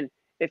again,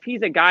 if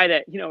he's a guy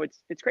that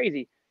it's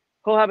crazy.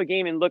 He'll have a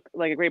game and look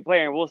like a great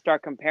player, and we'll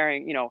start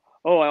comparing.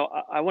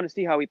 I want to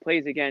see how he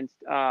plays against,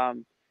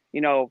 name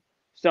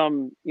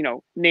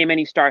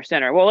any star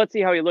center. Well, let's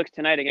see how he looks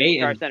tonight against a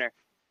star center.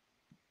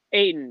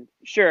 Ayton,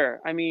 sure.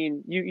 I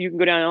mean, you can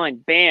go down the line.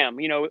 Bam.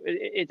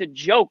 It's a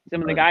joke.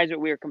 Some of the guys that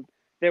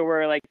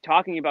were like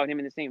talking about him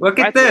in the same. Look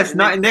at this.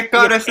 Nick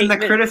got us in the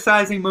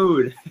criticizing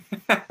mood.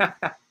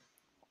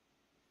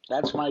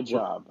 That's my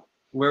job.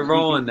 We're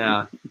rolling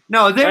now.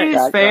 No,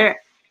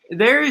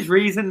 there is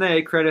reason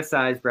to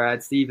criticize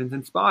Brad Stevens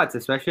in spots,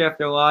 especially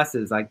after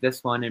losses like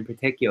this one in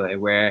particular,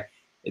 where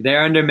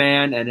they're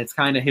undermanned and it's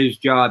kind of his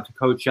job to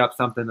coach up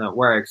something that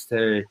works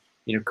to,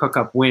 cook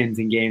up wins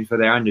in games where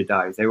they're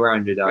underdogs. They were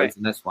underdogs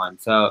in this one.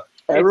 So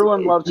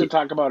everyone loves to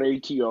talk about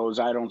ATOs.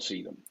 I don't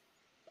see them.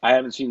 I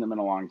haven't seen them in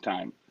a long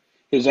time.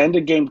 His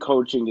end-of-game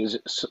coaching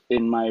is,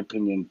 in my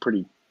opinion,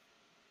 pretty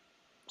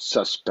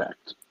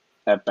suspect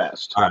at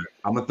best. All right,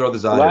 I'm going to throw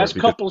this out Last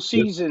couple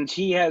seasons,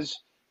 he has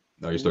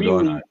 – No, you're still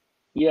going on.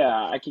 Yeah,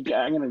 I'm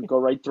going to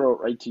go throw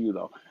it right to you,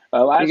 though.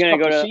 Last You're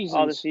couple go to seasons,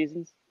 all the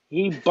seasons?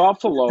 He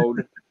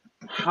buffaloed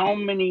how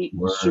many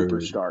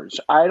superstars?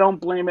 I don't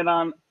blame it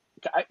on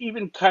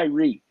even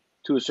Kyrie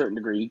to a certain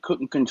degree. He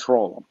couldn't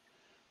control them.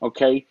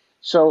 Okay?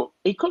 So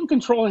he couldn't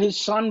control his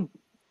son,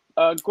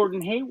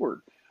 Gordon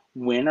Hayward.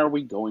 When are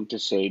we going to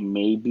say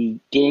maybe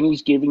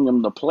Danny's giving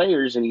him the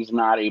players and he's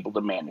not able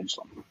to manage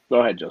them?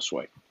 Go ahead,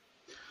 Josue.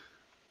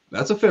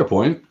 That's a fair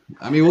point.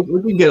 I mean,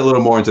 we can get a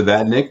little more into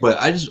that, Nick, but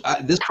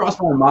this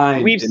crossed my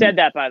mind. We've said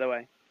that, by the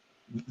way.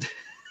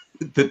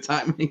 The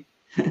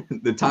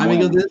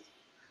timing of this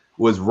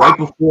was right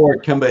before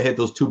Kemba hit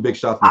those two big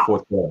shots in the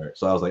fourth quarter.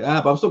 So I was like,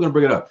 but I'm still going to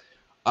bring it up.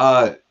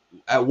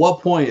 At what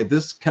point, if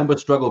this Kemba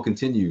struggle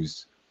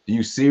continues, do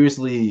you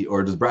seriously,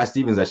 or does Brad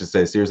Stevens, I should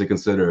say, seriously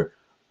consider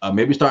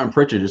maybe starting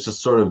Pritchard just to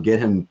sort of get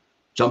him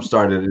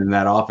jump-started in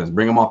that offense,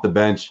 bring him off the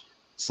bench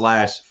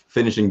 /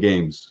 finishing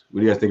games?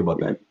 What do you guys think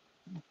about that?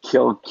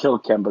 Kill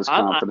Kemba's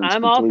confidence.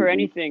 I'm all for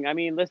anything. I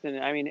mean, listen.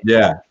 I mean,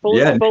 fully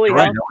healthy.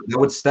 That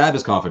would stab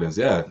his confidence.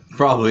 Yeah,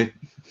 probably.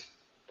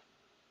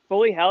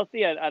 Fully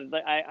healthy.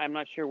 I'm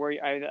not sure where.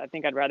 I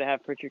think I'd rather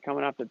have Pritchard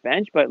coming off the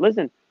bench. But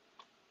listen,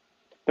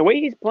 the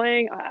way he's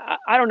playing,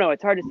 I don't know.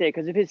 It's hard to say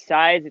because of his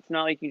size. It's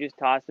not like you just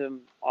toss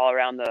him all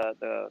around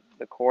the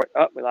court.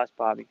 Oh, we lost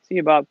Bobby. See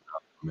you, Bob.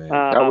 We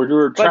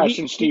were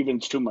trashing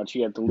Stevens too much.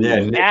 He had to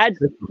leave. Yeah,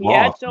 he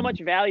adds so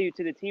much value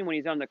to the team when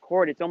he's on the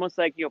court. It's almost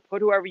like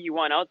put whoever you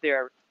want out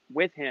there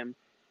with him,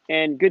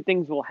 and good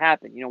things will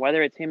happen.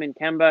 Whether it's him and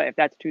Kemba. If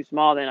that's too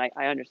small, then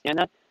I understand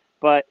that.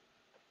 But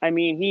I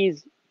mean,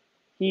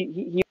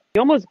 he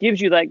almost gives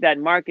you like that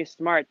Marcus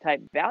Smart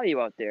type value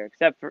out there.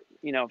 Except for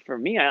for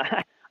me,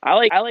 I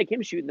like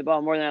him shooting the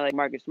ball more than I like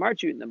Marcus Smart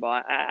shooting the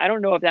ball. I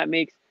don't know if that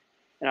makes.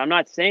 And I'm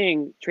not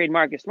saying trade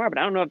Marcus Smart, but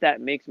I don't know if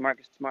that makes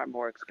Marcus Smart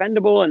more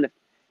expendable in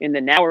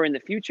the now or in the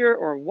future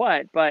or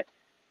what. But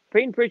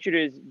Peyton Pritchard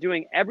is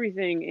doing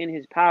everything in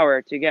his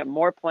power to get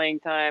more playing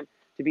time,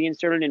 to be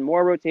inserted in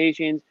more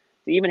rotations,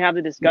 to even have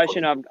the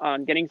discussion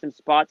on getting some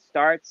spot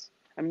starts.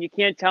 I mean, you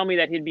can't tell me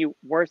that he'd be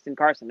worse than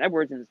Carsen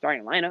Edwards in the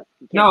starting lineup.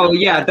 No,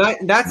 yeah,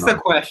 that's the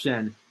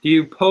question. Do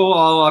you pull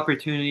all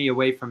opportunity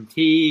away from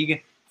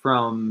Teague,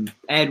 from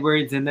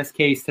Edwards in this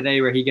case today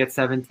where he gets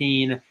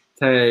 17,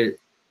 to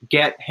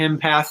get him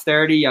past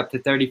 30 up to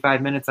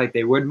 35 minutes like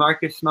they would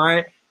Marcus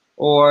Smart?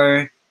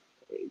 Or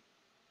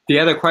the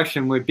other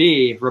question would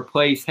be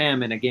replace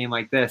him in a game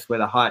like this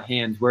with a hot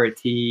hands where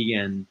Teague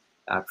and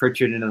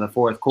Pritchard into the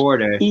fourth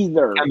quarter.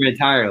 Either. Kemba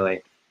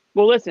entirely.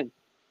 Well, listen.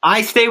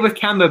 I stay with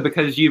Kemba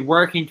because you're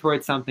working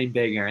towards something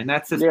bigger, and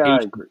that's this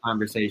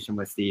conversation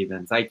with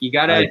Stevens. Like, you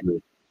got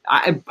to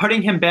 –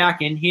 putting him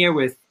back in here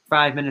with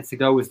 5 minutes to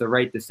go was the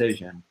right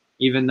decision,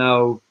 even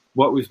though –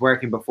 what was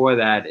working before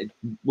that, it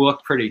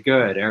looked pretty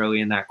good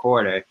early in that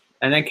quarter.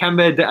 And then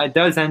Kemba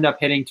does end up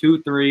hitting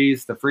 2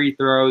 threes, the free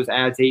throws,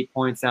 adds 8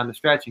 points down the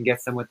stretch and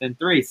gets them within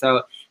 3.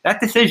 So that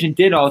decision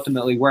did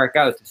ultimately work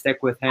out to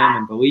stick with him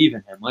and believe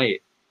in him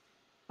late.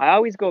 I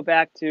always go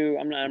back to,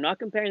 I'm not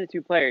comparing the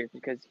two players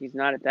because he's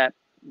not at that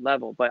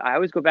level, but I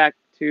always go back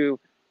to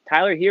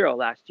Tyler Hero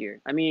last year.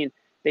 I mean,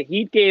 the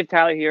Heat gave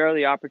Tyler Hero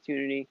the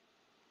opportunity,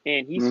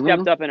 and he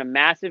stepped up in a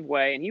massive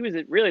way, and he was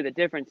really the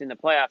difference in the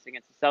playoffs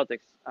against the Celtics.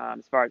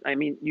 As far as, I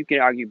mean, you can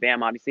argue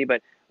Bam, obviously,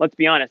 but let's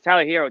be honest,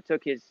 Tyler Hero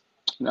took his,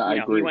 he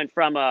went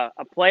from a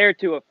player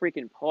to a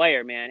freaking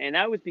player, man, and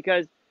that was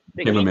because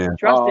the Heat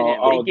trusted him.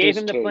 They gave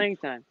him the playing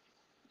time.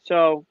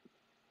 So,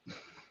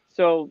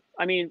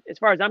 I mean, as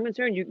far as I'm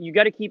concerned, you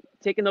got to keep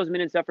taking those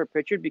minutes up for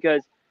Pritchard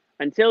because,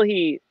 until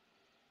he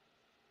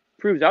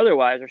proves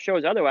otherwise or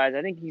shows otherwise,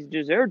 I think he's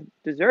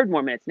deserved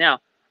more minutes. Now,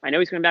 I know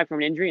he's coming back from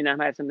an injury, and that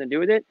might have something to do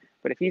with it.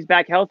 But if he's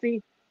back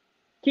healthy,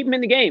 keep him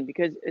in the game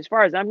because, as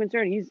far as I'm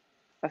concerned, he's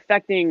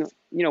affecting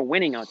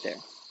winning out there.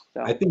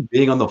 So I think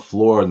being on the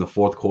floor in the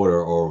fourth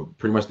quarter, or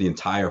pretty much the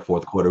entire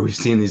fourth quarter, we've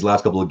seen these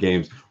last couple of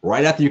games,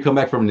 right after you come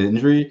back from an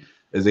injury,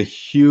 is a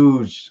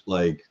huge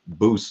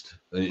boost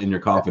in your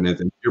confidence.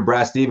 And if you're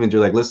Brad Stevens,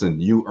 you're like, listen,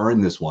 you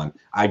earned this one.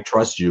 I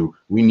trust you.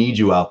 We need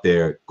you out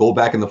there. Go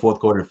back in the fourth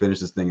quarter and finish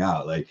this thing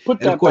out. Put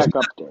that back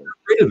up there.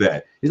 Afraid of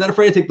that. He's not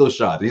afraid to take those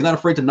shots. He's not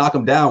afraid to knock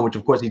them down, which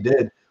of course he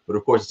did. But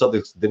of course the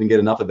Celtics didn't get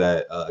enough of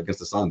that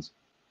against the Suns.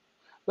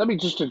 Let me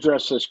just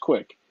address this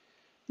quick.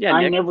 Yeah,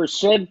 I never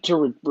said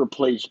to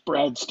replace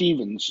Brad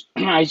Stevens.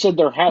 I said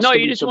there has to be some criticism.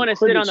 No, you just want to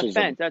sit on the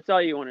fence. That's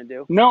all you want to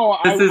do. No,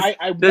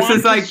 this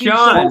is like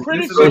John.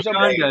 Criticism.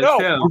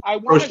 No, I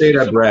want to see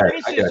some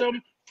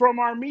criticism from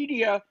our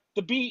media,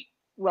 the beat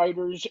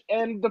writers,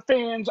 and the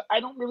fans. I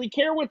don't really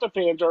care what the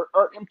fans are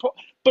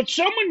but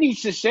someone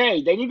needs to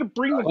say. They need to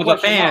bring the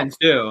fans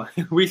do.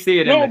 We see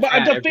it. No, in the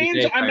but the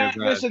fans. I'm not.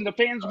 Listen, the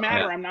fans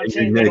matter. I'm not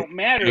saying they don't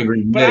matter.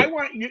 But I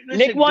want you. Listen,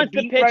 Nick wants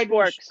the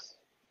pitchforks.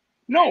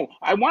 No,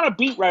 I want a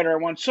beat writer. I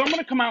want someone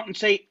to come out and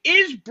say,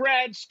 is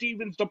Brad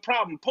Stevens the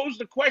problem? Pose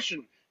the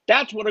question.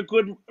 That's what a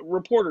good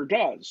reporter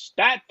does.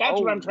 That's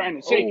what I'm trying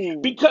to say.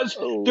 Because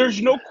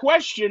there's no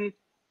question.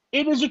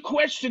 It is a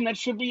question that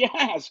should be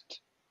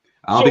asked.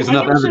 I don't think there's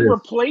enough evidence. Said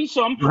replace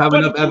him.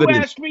 But if you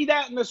asked me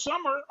that in the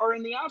summer or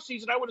in the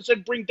offseason, I would have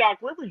said bring Doc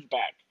Rivers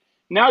back.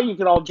 Now you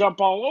could all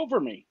jump all over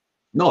me.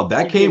 No,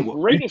 that came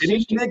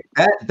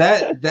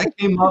that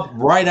came up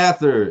right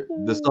after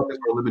the Celtics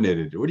were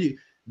eliminated.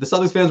 The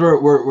Celtics fans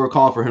were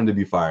calling for him to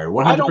be fired.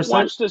 100%. I don't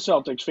watch the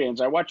Celtics fans.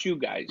 I watch you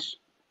guys.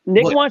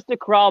 Nick wants to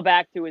crawl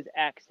back to his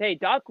ex. Hey,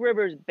 Doc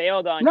Rivers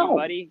bailed on you,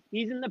 buddy.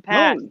 He's in the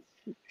past.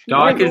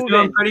 Doc is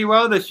doing pretty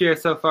well this year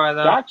so far,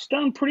 though. Doc's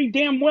done pretty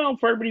damn well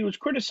for everybody who's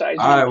criticizing.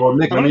 All right, well,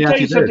 Nick, I'm going to tell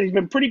you something. He's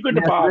been pretty good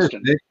to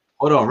Boston. Nick,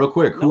 hold on, real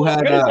quick. Who had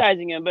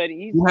criticizing him, but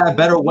who had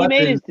better weapons?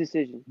 He made his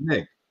decision.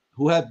 Nick,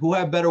 who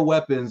had better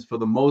weapons for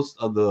the most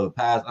of the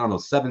past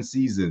 7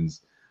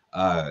 seasons?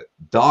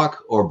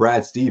 Doc or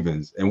Brad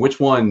Stevens, and which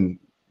one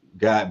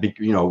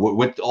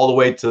went all the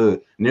way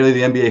to nearly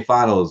the NBA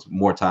Finals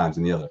more times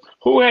than the other?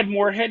 Who had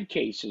more head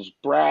cases,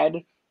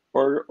 Brad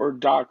or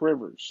Doc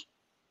Rivers?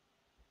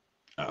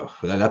 Oh,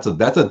 that's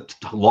a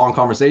long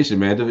conversation,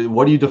 man.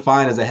 What do you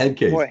define as a head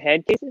case? More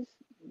head cases?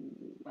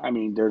 I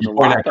mean, there's a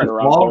lot that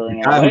are out there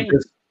in LA.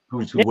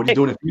 What he's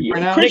doing right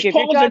now? Chris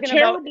Paul's a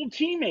terrible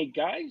teammate,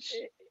 guys.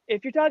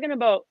 If you're talking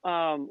about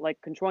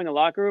controlling the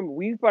locker room,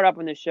 we've brought up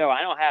on this show.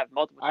 I don't have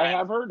multiple times. I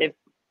have heard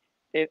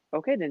it.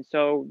 Okay, then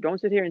so don't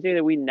sit here and say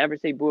that we never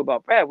say boo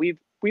about Brad. We've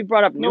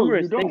brought up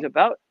numerous things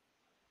about.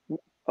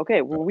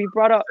 Okay, well we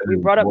brought up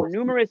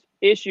numerous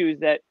issues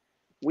that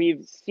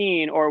we've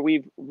seen or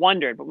we've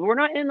wondered, but we're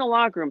not in the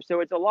locker room, so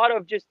it's a lot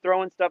of just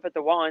throwing stuff at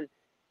the wall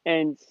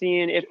and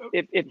seeing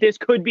if this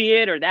could be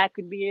it or that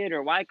could be it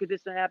or why could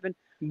this happen.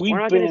 We've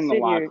been in the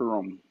locker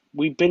room.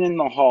 We've been in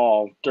the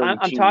hall during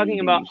I'm talking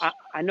about.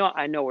 I know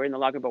we're in the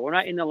locker room, but we're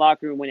not in the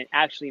locker room when it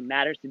actually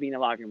matters to be in the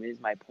locker room. Is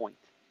my point.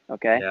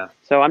 Okay. Yeah.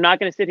 So I'm not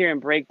going to sit here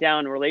and break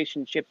down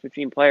relationships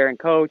between player and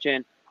coach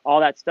and all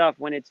that stuff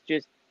when it's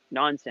just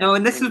nonsense. No,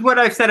 and this is what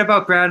I've said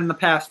about Brad in the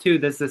past too.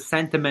 There's this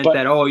sentiment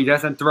that he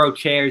doesn't throw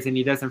chairs and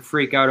he doesn't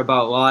freak out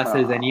about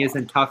losses and he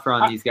isn't tougher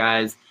on these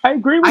guys. I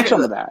agree with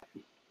some of that.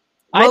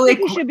 Well, I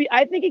think he should be.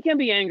 I think he can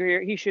be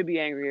angrier. He should be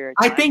angrier.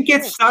 I think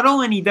it's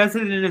subtle and he does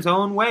it in his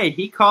own way.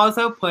 He calls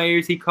out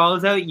players. He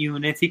calls out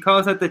units. He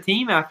calls out the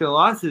team after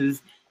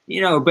losses.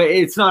 But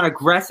it's not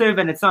aggressive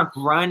and it's not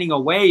grinding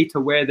away to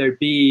where there'd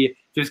be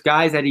just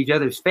guys at each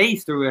other's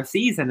face through a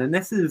season. And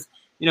this is,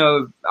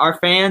 our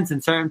fans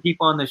and certain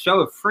people on the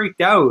show have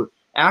freaked out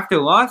after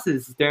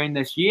losses during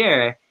this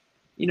year.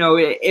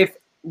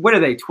 What are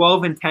they,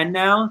 12-10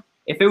 now?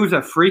 If it was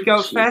a freak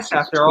out fest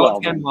after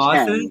all 10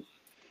 losses,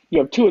 you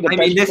have two of the best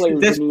players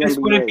this in the this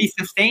NBA. wouldn't be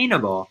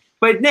sustainable.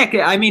 But Nick,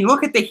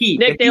 look at the Heat.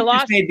 Nick, the Heat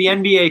just made the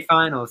NBA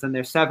Finals and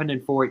they're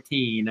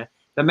 7-14.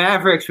 The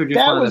Mavericks were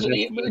just one of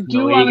the best. Do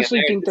you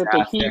honestly think that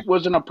the Heat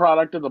wasn't a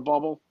product of the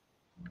bubble?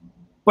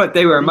 But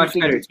they were a much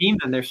better team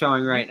than they're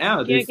showing right now.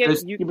 But do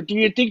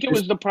you think it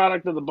was the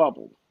product of the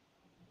bubble?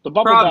 The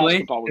bubble probably.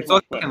 basketball was it's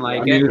looking better,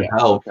 like right? it.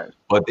 Help,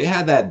 but they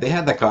had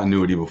that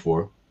continuity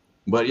before.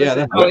 But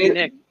yeah,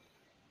 Nick,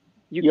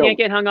 you can't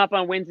get hung up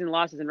on wins and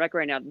losses and record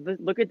right now.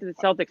 Look at the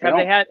Celtics.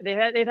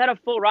 They've had a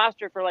full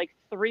roster for like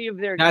 3 of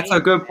their games. That's a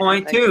good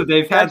point too.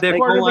 They've had their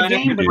full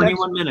lineup for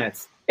 21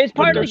 minutes. It's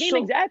part of the game,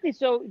 exactly.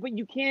 So, but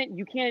you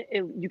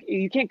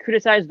can't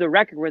criticize the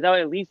record without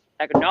at least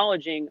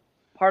acknowledging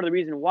part of the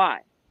reason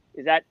why.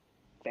 Is that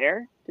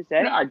fair to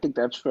say? Yeah, I think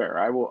that's fair.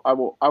 I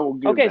will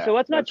give Okay, that. so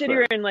let's not sit fair.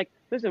 here and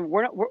listen.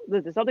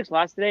 The Celtics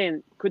lost today,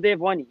 and could they have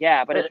won?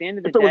 Yeah, but at the end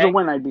of the day, if it was a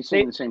win, I'd be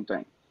saying the same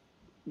thing.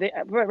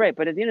 Right,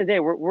 but at the end of the day,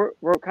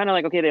 we're kind of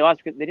like, okay, they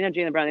lost because they didn't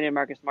have Jaylen Brown, they didn't have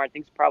Marcus Smart.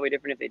 Things probably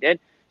different if they did.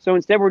 So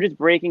instead, we're just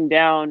breaking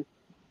down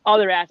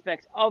other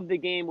aspects of the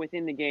game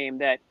within the game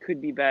that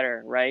could be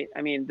better, right?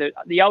 I mean,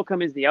 the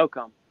outcome is the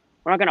outcome.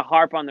 We're not going to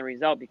harp on the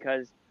result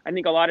because I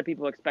think a lot of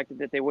people expected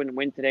that they wouldn't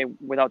win today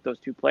without those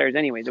two players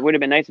anyways. It would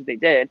have been nice if they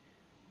did,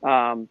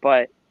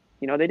 but,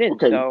 they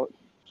didn't. Okay.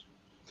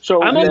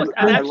 So I'm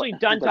actually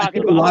done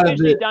talking about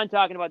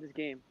this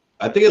game.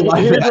 I think a lot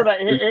of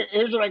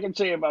here's what I can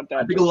say about that.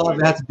 I think a lot of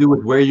it has to do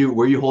with where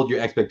you hold your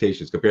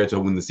expectations compared to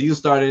when the season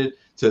started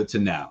to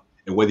now,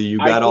 and whether you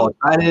got all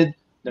excited,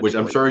 which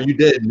I'm sure you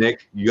did,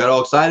 Nick. You got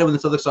all excited when the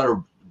Celtics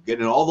started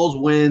getting all those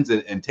wins,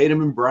 and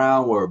Tatum and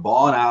Brown were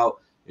balling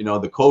out.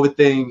 The COVID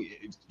thing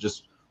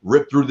just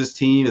ripped through this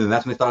team, and then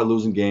that's when they started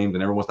losing games,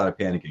 and everyone started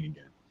panicking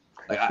again.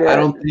 I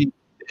don't think.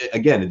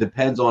 Again, it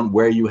depends on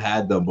where you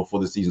had them before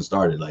the season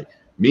started. Like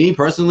me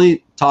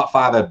personally, top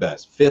 5 at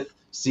best, 5th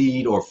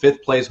seed or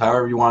 5th place,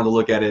 however you wanted to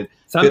look at it.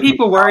 Some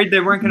people worried they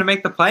weren't going to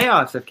make the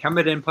playoffs if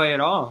Kemba didn't play at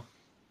all.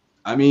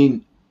 I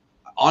mean,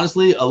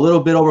 honestly, a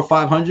little bit over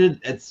 500.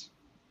 It's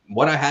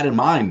what I had in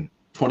mind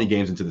 20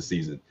 games into the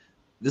season.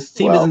 This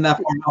team isn't that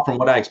far off from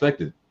what I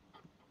expected.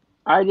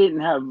 I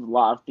didn't have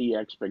lofty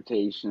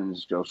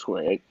expectations,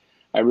 Josue.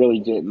 I really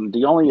didn't.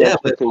 The only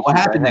expectations what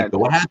happened, Nick?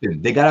 What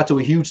happened? They got out to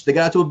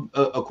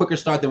a quicker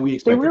start than we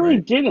expected. They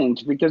really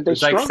didn't because they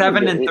struggled. Like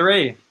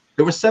 7-3.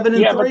 They were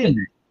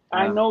 7-3.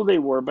 I know they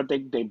were, but they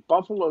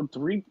buffaloed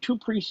 2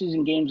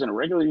 preseason games and a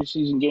regular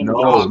season game. No,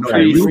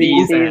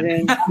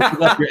 preseason. You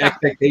left your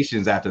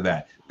expectations after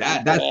that.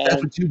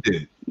 That's what you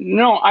did.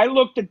 No, I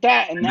looked at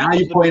that, and now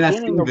you're pointing at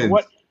Stevens.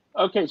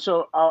 Okay,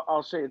 so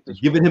I'll say it this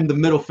way. Giving him the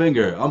middle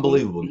finger.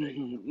 Unbelievable.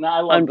 No, I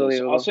love this.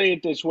 I'll say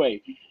it this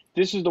way.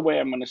 This is the way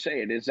I'm going to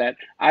say it, is that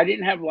I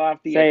didn't have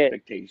lofty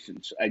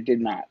expectations. I did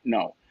not,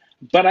 no.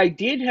 But I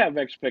did have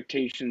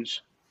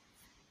expectations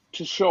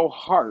to show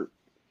heart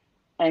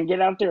and get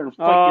out there and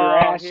fight your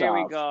ass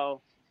off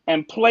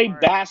and play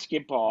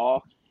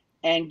basketball.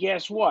 And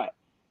guess what?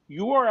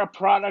 You are a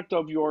product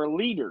of your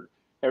leader.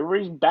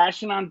 Everybody's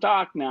bashing on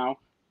Doc now.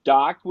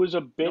 Doc was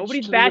a bitch.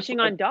 Nobody's bashing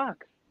on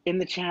Doc. In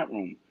the chat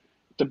room.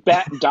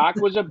 Doc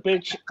was a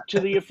bitch to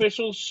the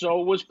officials, so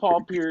was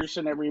Paul Pierce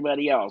and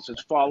everybody else.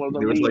 It's follow the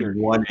leader.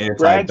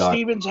 Brad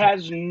Stevens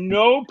has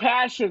no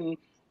passion,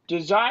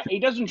 desire. He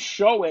doesn't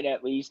show it,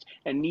 at least,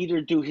 and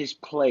neither do his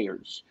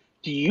players.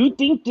 Do you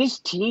think this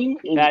team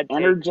is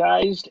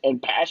energized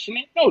and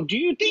passionate? No, do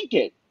you think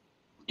it?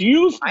 Do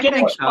you get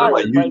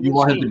inspired by you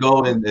want him to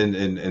go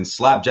and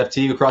slap Jeff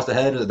Teague across the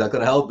head? Is that going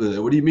to help?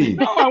 What do you mean?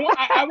 No,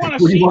 I want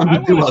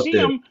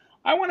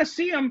to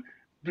see him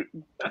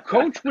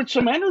coach with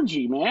some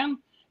energy, man,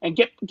 and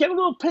get a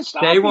little pissed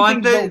off. They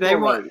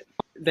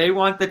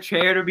want the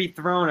chair to be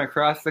thrown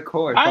across the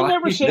court. I've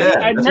never seen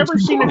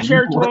a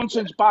chair thrown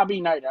since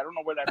Bobby Knight. I don't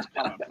know where that's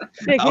coming from.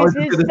 You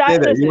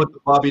want the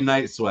Bobby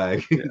Knight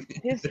swag.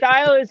 His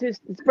style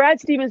is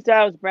Brad Stevens'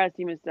 style is Brad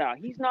Stevens' style.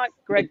 He's not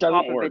Greg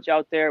Popovich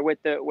out there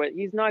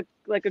he's not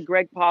like a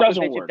Greg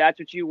Popovich if that's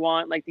what you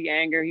want, like the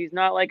anger. He's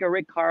not like a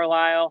Rick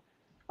Carlisle.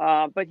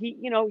 But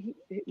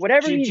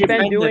whatever he's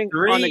been doing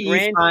on the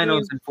grand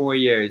finals in 4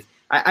 years.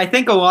 I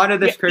think a lot of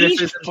this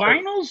criticism. East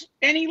finals,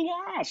 and he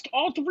lost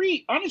all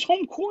 3 on his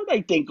home court. I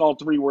think all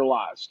 3 were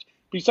lost,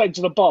 besides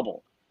the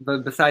bubble.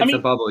 But the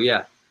bubble,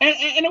 yeah. And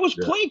it was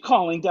play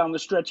calling down the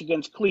stretch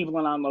against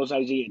Cleveland on those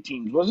Isaiah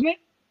teams, wasn't it?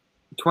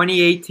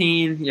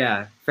 2018,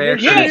 yeah, fair.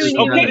 Yes,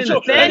 okay.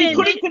 So and he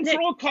couldn't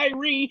control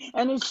Kyrie,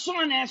 and his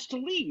son asked to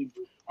leave.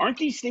 Aren't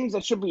these things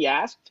that should be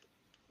asked?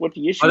 What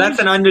the issue that's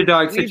an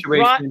underdog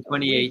situation in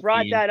 2018. We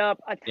brought that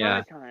up a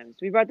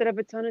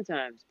ton of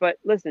times. But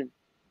listen,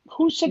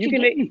 who said you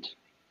didn't?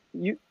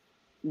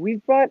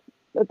 We've brought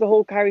up the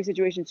whole Kyrie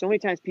situation so many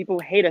times. People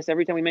hate us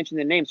every time we mention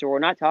the name, so we're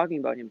not talking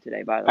about him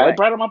today, by the way. I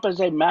brought him up as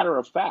a matter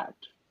of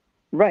fact.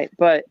 Right,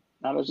 but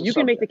you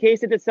can make the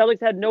case that the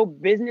Celtics had no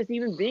business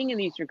even being in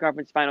the Eastern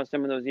Conference Finals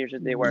some of those years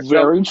that they were.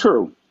 Very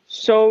true.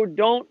 So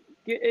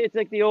it's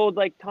like the old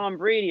Tom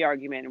Brady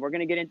argument, and we're going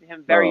to get into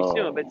him very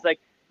soon, but it's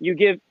like, you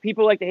give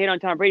people like to hate on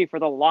Tom Brady for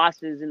the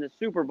losses in the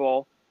Super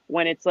Bowl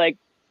when it's like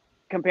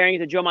comparing it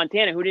to Joe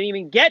Montana, who didn't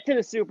even get to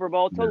the Super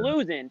Bowl to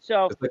losing.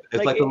 So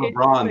it's like the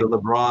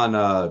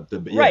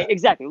LeBron. Right,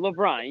 exactly.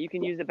 LeBron. You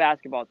can use the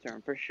basketball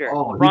term for sure.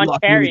 LeBron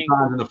carrying,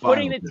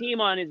 putting the team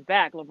on his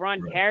back.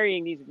 LeBron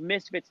carrying these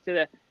misfits to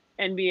the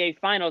NBA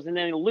Finals, and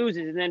then he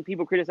loses, and then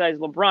people criticize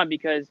LeBron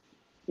because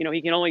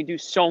he can only do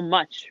so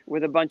much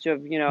with a bunch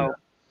of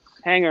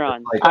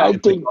hanger-on. I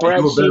think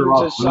Brad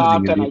Stevens is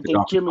soft, and I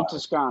think Jimmy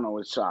Toscano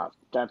is soft.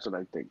 That's what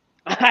I think.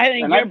 I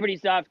think you're pretty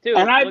soft, too.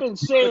 And I've been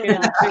saying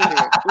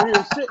that we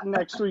were sitting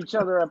next to each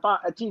other at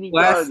TD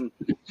Garden.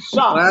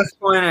 Soft. Last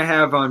point I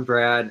have on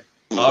Brad.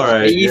 All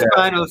right.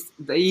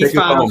 The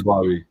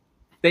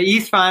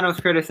East Finals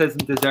criticism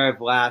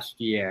deserved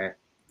last year.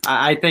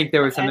 I think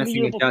there were some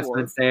missing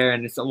adjustments there,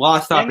 and it's a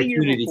lost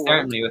opportunity,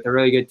 certainly, with a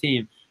really good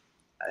team.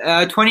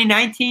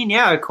 2019,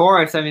 of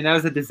course. I mean, that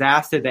was a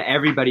disaster that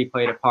everybody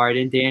played a part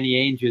in, Danny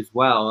Ainge as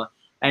well.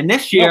 And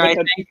this year, I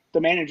think the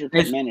manager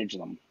could manage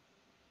them.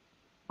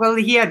 Well,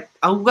 he had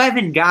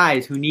 11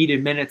 guys who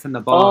needed minutes in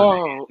the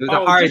ball. It was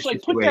a hard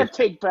situation. Put that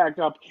take back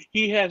up.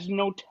 He has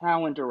no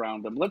talent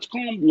around him. Let's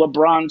call him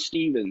LeBron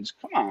Stevens.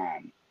 Come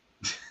on.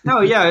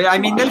 No, yeah. I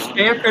mean, there's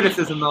fair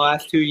criticism the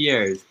last 2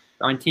 years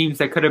on teams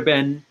that could have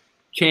been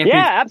champions.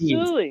 Yeah,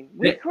 absolutely.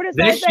 We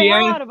criticized the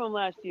hell out of him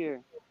last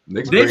year.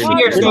 This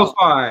year so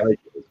far.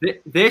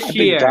 This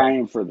year. I've been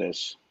dying for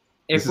this.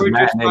 This is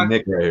Matt and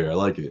Nick right here. I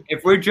like it.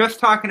 If we're just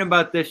talking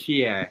about this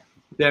year,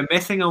 they're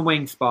missing a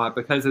wing spot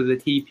because of the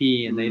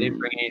TP, and they didn't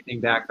bring anything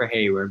back for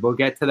Hayward. We'll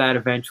get to that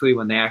eventually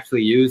when they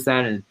actually use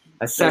that and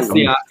assess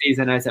the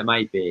offseason as it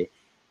might be.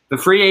 The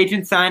free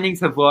agent signings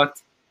have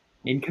looked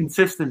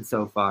inconsistent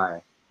so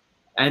far.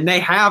 And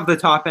they have the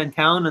top-end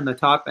talent, and the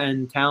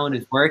top-end talent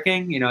is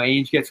working. You know,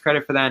 Ainge gets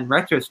credit for that in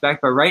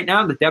retrospect. But right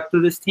now, the depth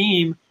of this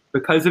team,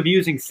 because of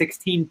using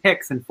 16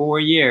 picks in 4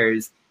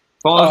 years,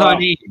 falls on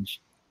Ainge.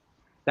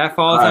 That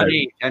falls on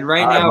Ainge. And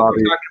right now, we're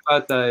talking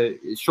about the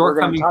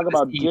shortcomings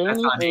of this team. That's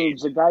on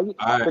Ainge. The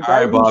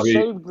guy Bobby.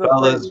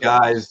 Fellas,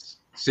 guys,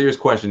 serious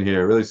question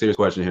here. Really serious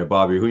question here,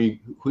 Bobby. Who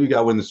you got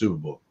to win the Super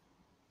Bowl?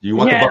 Do you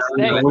want the Bucks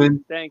to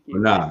win? Thank you. Or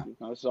nah?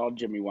 That's all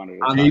Jimmy wanted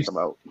to talk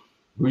about.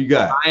 Who you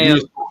got?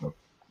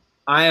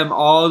 I am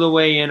all the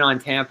way in on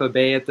Tampa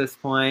Bay at this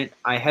point.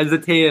 I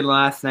hesitated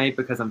last night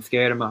because I'm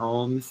scared of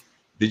Mahomes.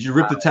 Did you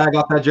rip the tag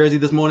off that jersey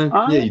this morning?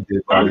 Yeah, you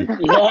did, Bobby.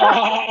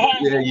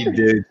 Yeah, you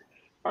did.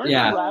 Aren't the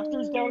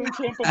Raptors down in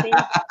Tampa Bay?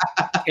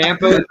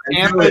 Tampa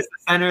is the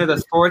center of the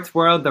sports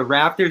world. The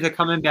Raptors are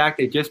coming back.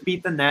 They just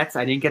beat the Nets.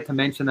 I didn't get to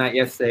mention that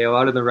yesterday. A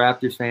lot of the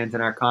Raptors fans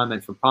in our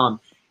comments were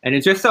pumped. And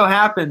it just so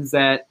happens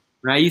that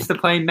when I used to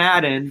play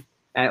Madden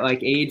at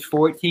like age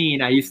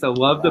 14, I used to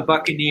love the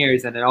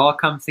Buccaneers, and it all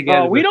comes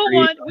together. We don't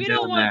want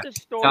the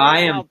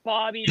story how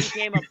Bobby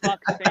became a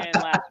Bucs fan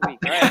last week.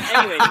 All right.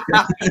 Anyway,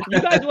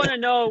 you guys want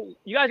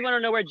to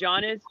know where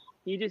John is?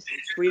 He just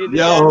tweeted.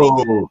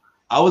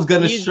 I was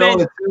gonna show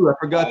it too. I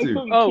forgot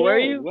to. Oh, were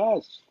you?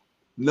 Yes.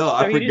 No,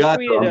 I forgot.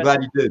 I'm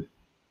glad you did.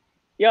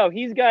 Yo,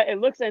 he's got. It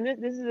looks, and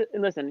this is.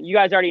 Listen, you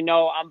guys already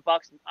know I'm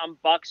Bucs.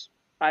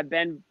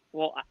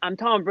 I'm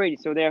Tom Brady,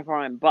 so therefore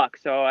I'm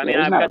Bucs. So I mean,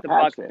 I've got the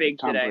Bucs big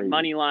today,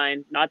 money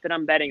line. Not that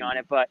I'm betting on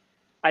it, but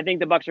I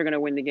think the Bucs are going to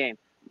win the game.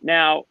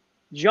 Now,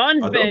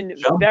 John's been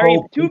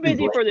too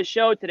busy for the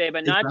show today,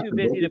 but not too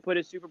busy to put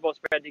his Super Bowl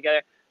spread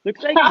together.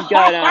 Looks like he's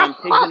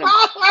got pigs in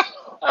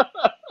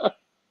a.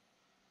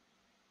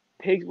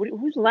 Pigs.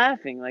 Who's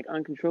laughing like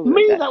uncontrollably?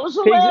 Me. That was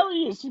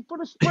hilarious. He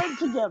put a spread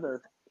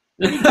together.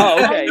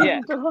 Oh, okay,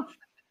 yeah.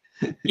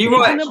 He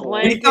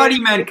thought he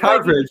meant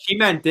coverage. He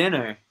meant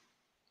dinner.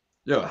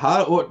 Yo,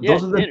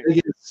 those are the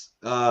biggest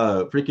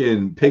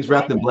freaking pigs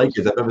wrapped in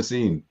blankets I've ever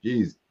seen.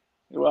 Jeez.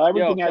 Well,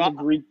 everything has a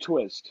Greek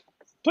twist.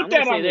 Put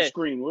that on the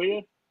screen, will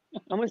you?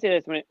 I'm gonna say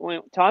this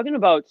when talking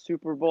about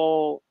Super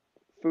Bowl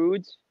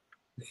foods,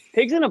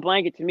 pigs in a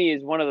blanket to me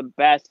is one of the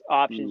best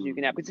options you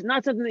can have because it's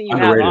not something that you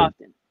have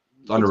often.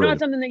 It's not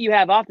something that you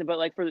have often, but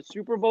like for the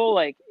Super Bowl,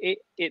 like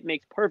it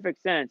makes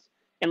perfect sense,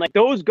 and like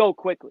those go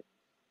quickly.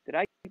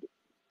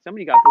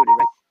 Somebody got booted,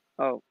 right?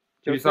 Oh,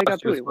 Josue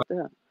got booted. What the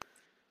hell?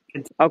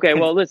 Okay,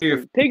 well,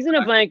 listen, pigs in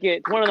a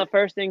blanket, it's one of the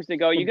first things to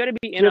go. You got to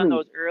be in on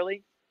those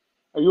early.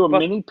 Are you a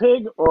mini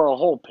pig or a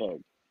whole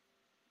pig?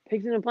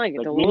 Pigs in a blanket,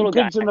 like the mini little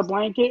pigs guys. in the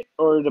blanket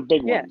or the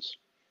big ones?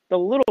 The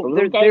little,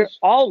 they're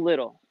all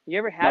little. You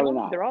ever had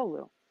one? They're all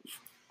little.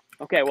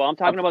 Okay, well, I'm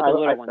talking about the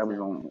little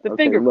ones. The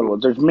finger little.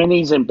 There's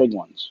minis and big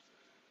ones.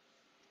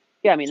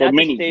 Yeah, I mean, that's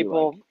a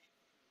staple.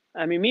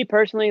 I mean, me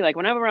personally, like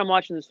whenever I'm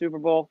watching the Super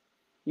Bowl,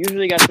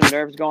 usually got some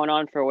nerves going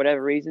on for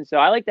whatever reason. So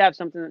I like to have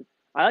something.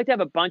 I like to have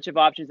a bunch of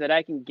options that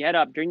I can get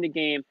up during the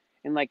game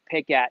and like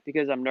pick at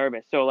because I'm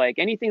nervous. So like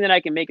anything that I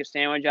can make a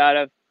sandwich out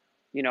of,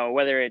 you know,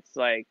 whether it's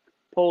like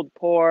pulled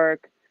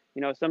pork,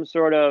 you know, some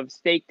sort of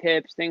steak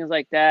tips, things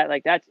like that.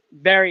 Like that's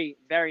very,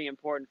 very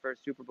important for a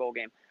Super Bowl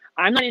game.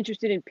 I'm not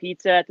interested in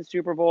pizza at the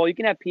Super Bowl. You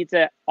can have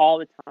pizza all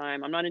the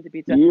time. I'm not into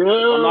pizza.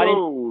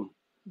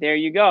 There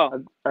you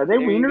go. Are they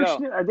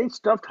wieners? Are they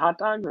stuffed hot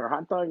dogs or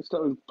hot dogs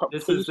stuffed?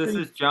 This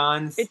is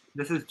John's.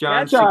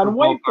 John, Super Bowl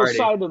wipe party. the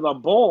side of the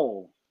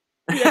bowl.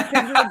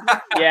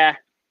 Yeah.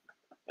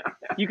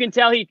 You can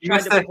tell he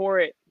tried to pour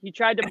it. He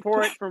tried to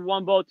pour it from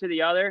one bowl to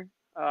the other.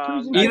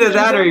 Either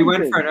that or he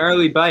went for an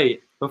early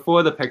bite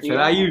before the picture.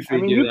 I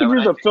usually do you that. You can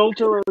use a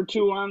filter or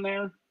two on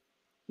there.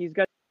 He's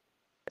got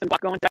some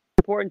going. That's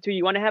important too.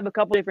 You want to have a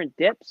couple different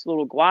dips, a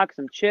little guac,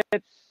 some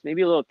chips,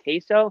 maybe a little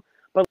queso.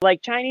 But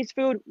like Chinese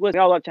food, we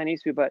all love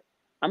Chinese food, but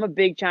I'm a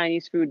big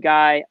Chinese food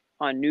guy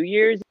on New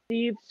Year's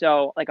Eve.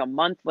 So like a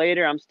month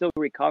later, I'm still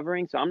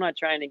recovering. So I'm not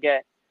trying to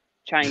get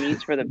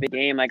Chinese for the big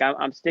game. Like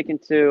I'm sticking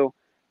to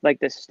like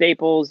the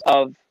staples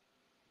of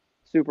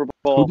Super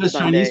Bowl. Who does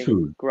Sunday Chinese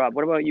food? Grub.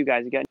 What about you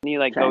guys? You got any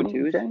like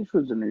go-tos? Chinese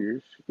food's in New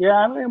Year's. Yeah,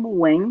 I mean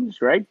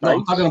wings, right? No,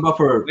 I'm talking about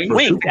for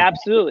wings.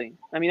 Absolutely.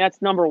 I mean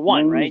that's number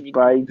one, wings, right? You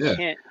bites.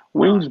 can't.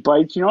 Wings,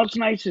 bites. You know what's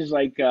nice is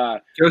like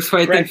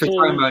Josue thinks we're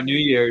talking about New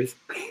Year's.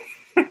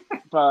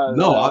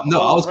 No,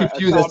 I was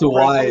confused as to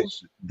why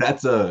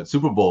that's a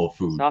Super Bowl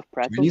food. Soft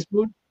pretzels. Chinese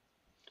food?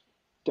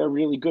 They're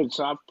really good.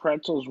 Soft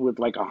pretzels with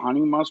like a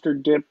honey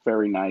mustard dip,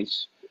 very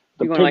nice.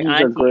 The You going piggies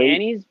like are Auntie great.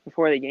 Annie's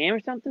before the game or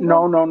something?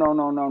 No.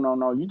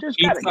 You just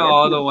gotta Pizza get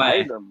all the the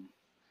way. item.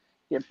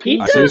 Yeah,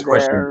 Pizza? pizza's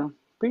question.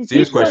 there.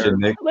 Serious question,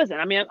 Nick. Listen,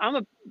 I mean, I'm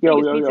a Yo,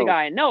 biggest yo, pizza yo.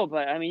 guy I know,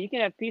 but I mean, you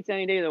can have pizza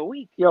any day of the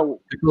week. Yo,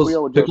 Pickles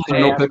or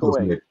no pickles,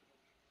 Nick?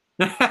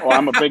 Oh,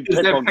 I'm a big Is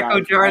there pickle guy.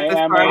 pickle jar at this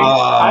I am. party?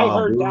 I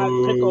heard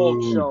that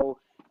pickle show,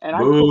 and I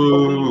couldn't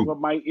believe what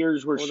my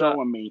ears were Hold up.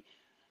 showing me.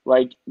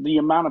 Like the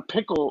amount of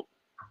pickle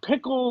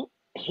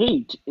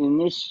hate in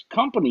this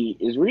company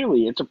is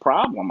really, it's a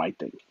problem, I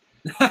think.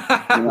 You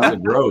know?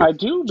 Gross. I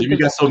do. Jimmy got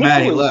because so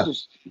mad he pickle is left.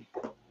 just-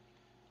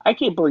 I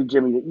can't believe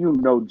Jimmy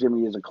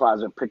Jimmy is a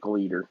closet pickle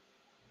eater.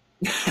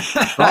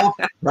 Soft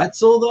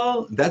pretzel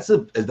though?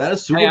 Is that a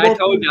Super Hey,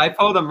 Bowl? I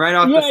told him right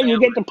off the Yeah, sandwich. you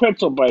get the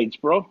pretzel bites,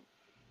 bro.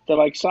 They're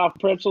like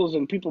soft pretzels,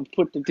 and people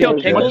put the Yo,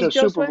 as pickles, much of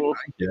Super Josue? Bowl.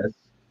 Yes.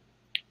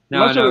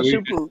 As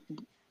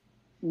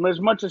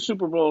much of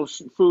Super Bowl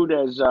food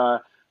as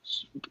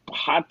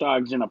hot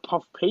dogs and a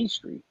puff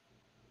pastry.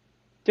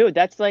 Dude,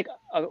 that's like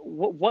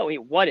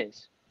what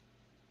is?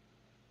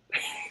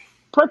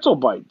 Pretzel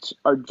bites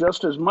are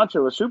just as much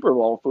of a Super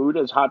Bowl food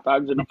as hot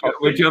dogs and a puff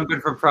We're pastry.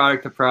 jumping from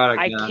product to product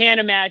I now.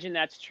 can't imagine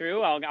that's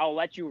true. I'll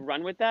let you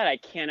run with that. I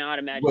cannot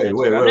imagine Wait, that's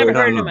wait, true. I've wait, never no,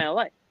 heard it no. in my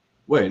life.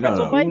 Wait, no.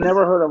 Pretzel bites? You've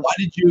never heard of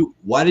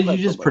Why did you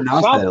just bites.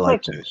 pronounce Soft that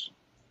like pretzels. that?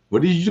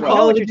 What did you I call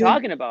know it what you're again?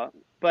 talking about,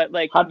 but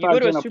like Hot you go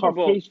dogs to and a a Super puff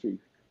Bowl, pastry.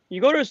 you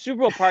go to a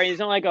Super Bowl party. It's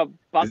not like a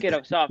bucket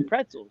of soft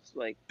pretzels.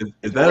 Like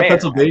Is that rare, a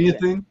Pennsylvania I'd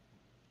say. thing?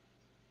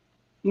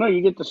 No,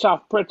 you get the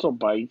soft pretzel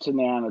bites, and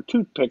they're on a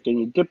toothpick, and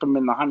you dip them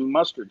in the honey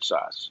mustard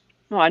sauce.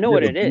 No, I know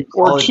what it is.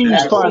 Or Call it cheese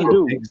that,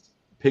 fondue.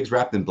 Pigs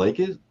wrapped in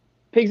blankets?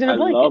 Pigs in a I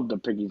blanket. love the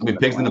piggies. I mean,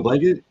 pigs in the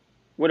blanket?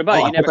 What about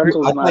it? You never heard?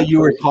 Pretzel's I not thought you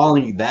were crazy.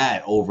 calling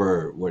that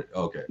over what?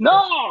 Okay. No.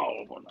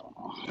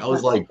 I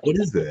was like, what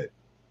is that?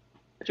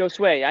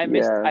 Josue, I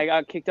missed. Yeah. I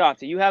got kicked off.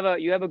 So you have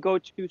a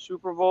go-to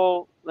Super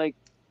Bowl like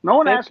No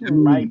one Pick? asked me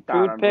my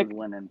thought on pick? who's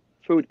winning.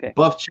 food pick?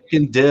 Buff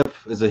chicken dip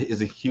is a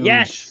huge,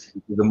 Yes.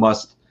 is a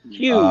must.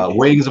 Huge.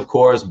 Wings, of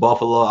course,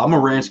 buffalo. I'm a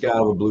ranch guy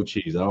over blue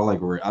cheese. I don't like.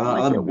 I'm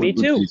not a Me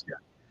blue too. cheese guy.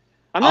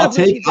 I'm not I'll a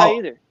blue take- cheese guy I'll-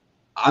 either.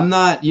 I'm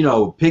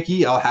not,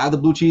 picky. I'll have the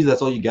blue cheese.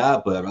 That's all you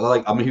got. But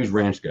I'm a huge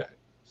ranch guy.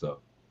 So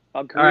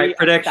Agree. All right,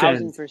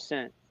 predictions.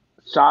 1,000%.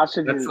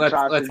 Sausage. Let's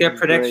sausage get is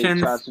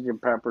predictions. Great. Sausage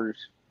and peppers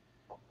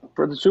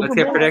for the Super Let's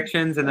Bowl. get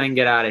predictions and then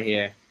get out of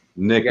here.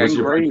 Nick, I what's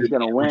think your Brady's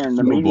going to what's your win.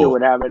 The Super media Bowl?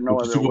 would have it no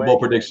What's other your Super way. Bowl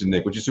prediction,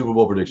 Nick? What's your Super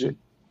Bowl prediction?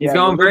 He's Yeah,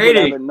 going the league would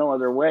Brady. have it no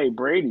other way.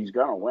 Brady's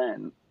going to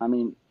win. I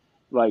mean,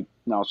 like,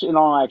 no. In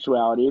all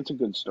actuality, it's a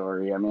good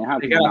story. I mean, how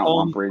They can you got not home-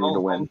 want Brady to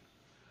home- win?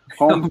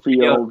 home Home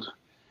field.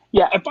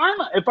 Yeah, if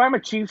I'm a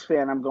Chiefs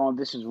fan, I'm going,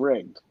 this is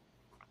rigged.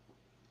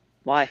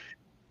 Why?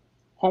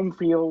 Home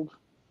field,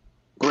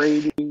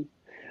 Brady.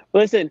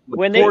 Listen,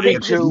 when they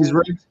picked The NFC's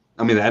rigged?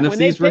 I mean, the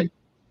NFC's rigged?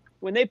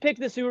 when they picked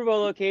the Super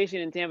Bowl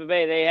location in Tampa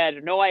Bay, they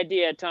had no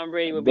idea Tom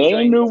Brady would be They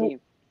joining knew- the team.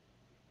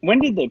 When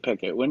did they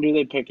pick it? When do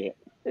they pick it?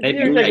 It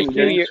do was like a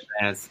usually few,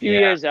 do. few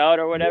years out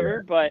or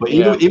whatever, but But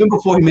Yeah. even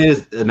before he made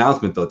his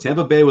announcement, though,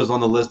 Tampa Bay was on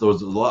the list. There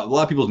was a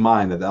lot of people's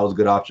mind that was a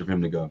good option for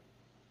him to go.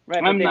 right.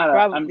 But I'm they not a-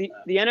 probably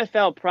the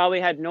NFL probably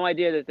had no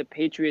idea that the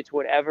Patriots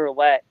would ever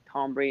let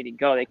Tom Brady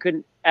go. They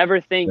couldn't ever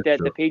think That's that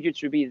true. the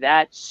Patriots would be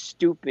that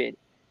stupid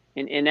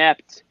and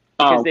inept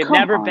because they've come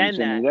never on, been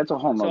Jimmy. that. That's a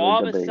whole So nother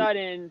all of a debate.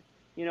 sudden,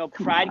 Come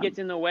pride on. gets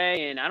in the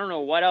way, and I don't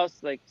know what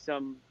else, like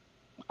some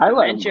I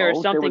let him dementia or go.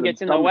 They something were the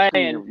gets in the dumbest way,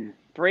 thing and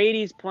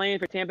Brady's playing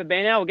for Tampa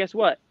Bay now. Well, guess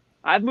what?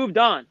 I've moved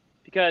on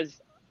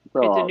because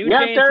ever- it's a Oh, new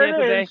yeah, day in there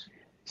Tampa it Bay. is.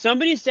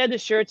 Somebody said the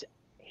shirt's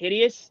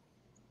hideous.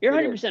 You're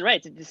It 100% right.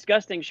 It's a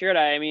disgusting shirt.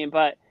 I mean,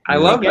 but I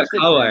love the gets the-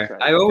 color.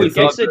 I always it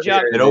gets love the the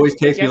job- shirt. It always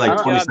takes me Gets like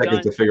the 20 job seconds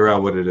done. to figure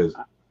out what it is.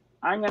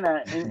 I'm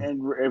gonna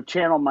and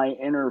channel my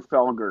inner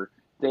Felger.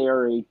 They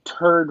are a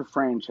turd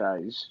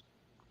franchise.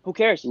 who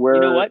cares? Where-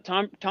 You know what?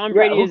 Tom Yeah,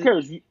 Brady who is.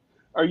 cares?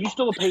 Are you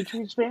still a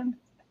Patriots fan,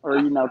 or are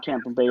you now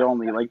Tampa Bay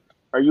only? Like,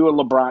 are you a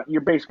LeBron?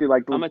 You're basically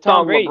like I'm a the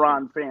Tom Brady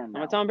LeBron fan. Now.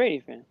 I'm a Tom Brady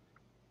fan.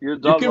 You're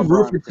the You can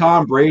root LeBron for fan.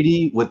 Tom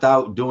Brady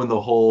without doing the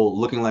whole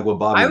looking like what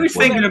Bobby I was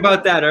doing. thinking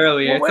about that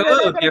earlier. Well, It's a wait, I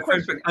little got a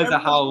different question. because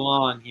of how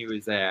long he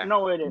was there.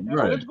 No, it is.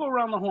 Right. Let's go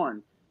around the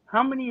horn.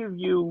 How many of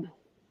you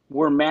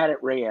were mad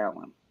at Ray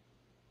Allen?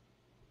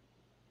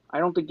 I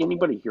don't think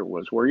anybody here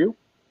was. Were you?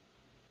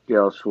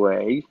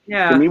 Josue.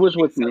 Yeah. Jimmy was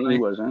with me. recently.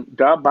 He wasn't.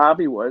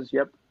 Bobby was.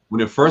 Yep.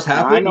 When it first Now,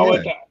 happened, I know yeah.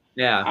 what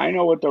Yeah. I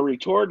know what the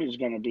retort is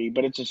going to be,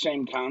 but it's the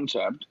same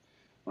concept,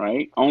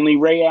 right? Only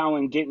Ray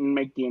Allen didn't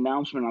make the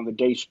announcement on the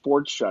day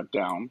sports shut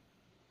down.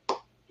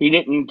 He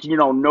didn't,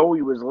 know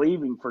he was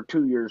leaving for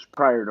 2 years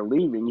prior to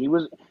leaving. He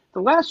was the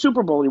last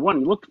Super Bowl he won.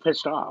 He looked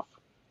pissed off.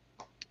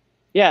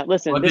 Yeah,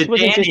 listen, Well, this did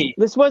wasn't Danny-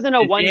 this wasn't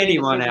a If one day Danny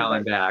decision. want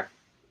Allen back,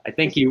 I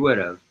think he would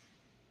have.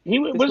 He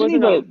This wasn't he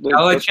wasn't the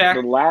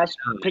Belichick? the last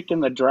pick in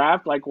the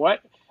draft. Like what?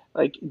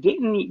 Like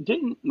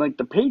didn't like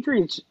the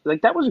Patriots?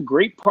 Like that was a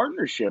great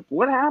partnership.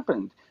 What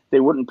happened? They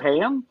wouldn't pay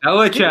him. Didn't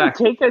Belichick.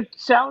 they take a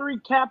salary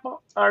cap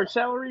or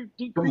salary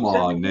decrease? Come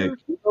on, every year?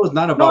 Nick. It's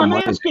not No, about I'm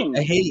money. asking.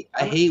 I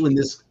hate when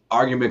this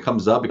argument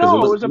comes up because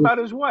it was about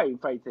his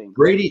wife, I think.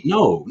 Brady,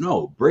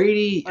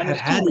 Brady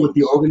had it with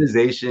the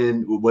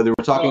organization, whether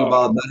we're talking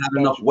about not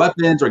having enough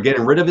weapons or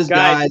getting rid of his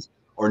guys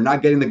or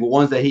not getting the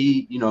ones that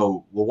he,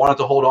 wanted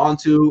to hold on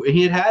to. And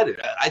he had it.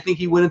 I think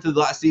he went into the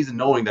last season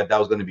knowing that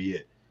was going to be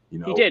it. He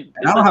did.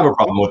 And I don't have a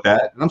problem with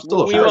that. And I'm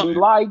still a fan. He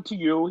lied to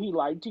you. He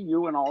lied to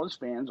you and all his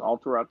fans all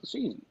throughout the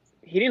season.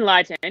 He didn't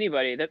lie to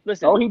anybody.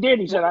 Listen. Oh, he did.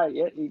 He said,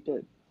 he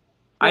did.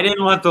 I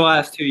didn't want the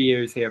last 2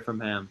 years hear from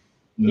him.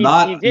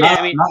 Not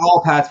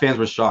all Pats fans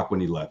were shocked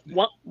when he left.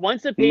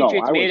 Once the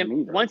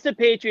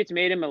Patriots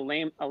made him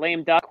a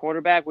lame duck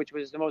quarterback, which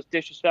was the most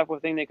disrespectful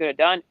thing they could have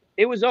done,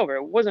 it was over.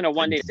 It wasn't a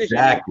one-day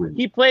decision.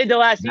 He played the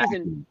last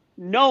season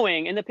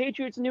knowing, and the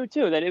Patriots knew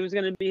too, that it was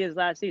going to be his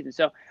last season.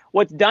 So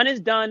what's done is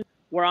done.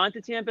 We're on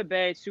to Tampa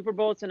Bay, Super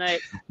Bowl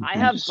tonight. I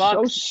have Bucks.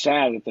 So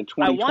sad at the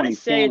 2020. I want to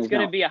say it's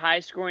going to be a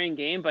high-scoring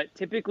game, but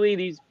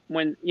typically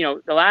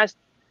the last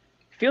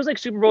feels like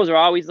Super Bowls are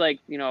always like,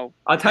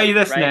 I'll tell you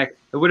this, right? Nick.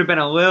 It would have been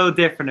a little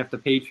different if the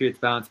Patriots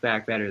bounced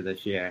back better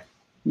this year.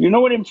 You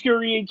know what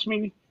infuriates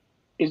me?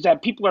 Is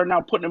that people are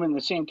now putting him in the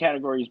same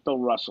category as Bill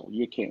Russell.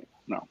 You can't.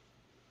 No.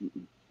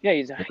 Yeah,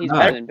 he's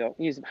better than Bill.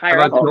 He's higher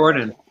up.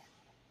 Jordan.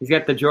 He's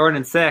got the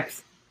Jordan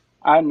 6.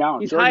 I know.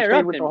 He's Jordan higher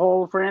up with the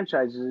whole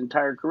franchise his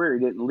entire career.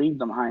 He didn't leave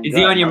them high. Is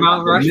he on your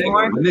Mount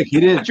Rushmore? Nick, he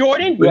didn't.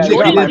 Jordan? Yeah,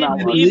 Jordan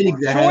didn't leave.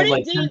 They had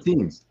like 10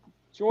 teams.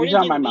 He's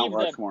on my Mount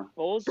Rushmore.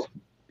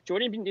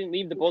 Jordan didn't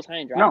leave the Bulls high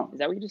and dry. No. Is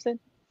that what you just said?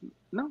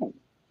 No.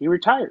 He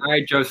retired. All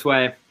right,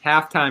 Josue.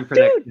 Halftime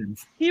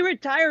predictions. Dude, he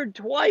retired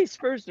twice,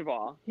 first of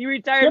all. He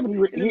retired.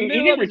 Yeah, he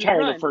didn't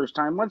retire the first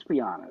time, let's be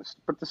honest.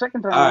 But the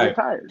second time he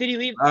retired. Did he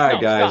leave? All right,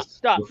 guys.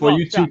 Stop. Before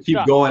you two keep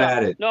going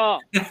at it.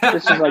 No.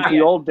 This is like the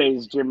old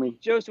days, Jimmy.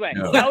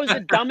 Josue, that was the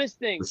dumbest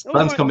thing. The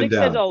sun's coming Nick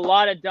down. says a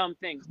lot of dumb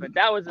things, but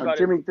that was about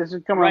Jimmy, this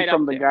is coming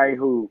from the guy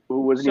who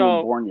wasn't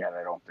even born yet,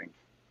 I don't think.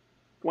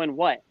 When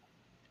what?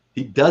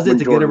 He does it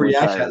to get a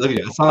reaction. Look at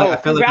it. I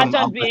feel like I'm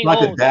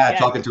like a dad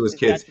talking to his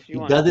kids. He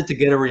does it to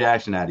get a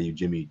reaction out of you,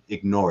 Jimmy.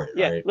 Ignore it.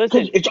 Yeah, right?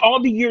 listen. It's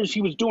all the years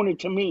he was doing it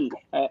to me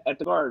at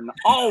the Garden.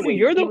 Always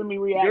giving me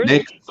reactions.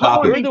 Nick,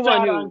 stop You're it. the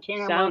one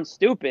who sounds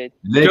stupid.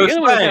 Nick, you're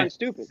the one who sounds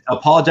stupid.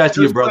 Apologize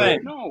to your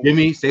brother. No,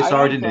 Jimmy, say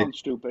sorry to Nick.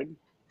 Stupid.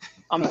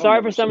 I'm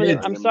sorry for some of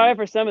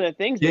the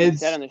things you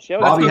said on the show.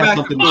 Bobby has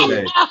something to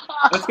say.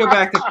 Let's go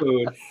back to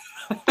food.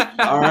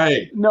 All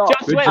right. No,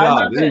 good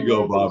job. There you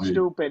go, Bobby.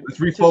 Stupid. Let's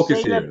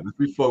refocus here.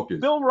 Let's refocus.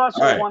 Bill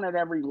Russell won at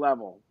every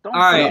level. Don't all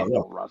right.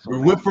 Bill Russell. We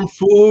went from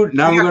food.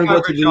 Now we're going to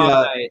go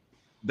to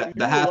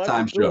the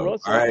halftime show. All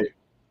right.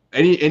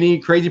 Any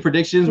crazy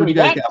predictions? What do you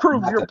guys got? That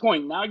proves your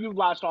point. Now you've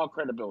lost all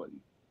credibility.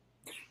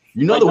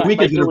 You know the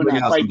weekend's going to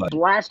bring out somebody.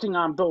 Blasting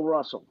on Bill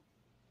Russell.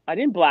 I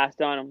didn't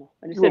blast on him.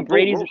 I just said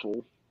Brady's.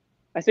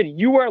 I said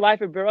you were alive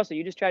for Bill Russell.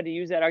 You just tried to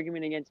use that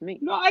argument against me.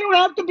 No, I don't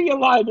have to be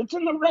alive. It's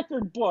in the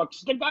record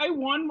books. The guy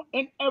won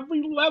at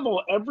every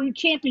level, every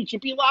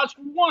championship. He lost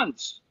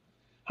once.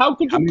 How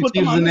could you put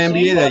them on the same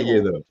NBA that level?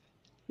 year, though?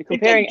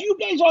 You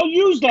guys all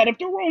use that. If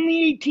there were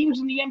only 8 teams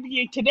in the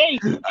NBA today,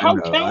 how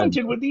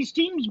talented would these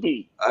teams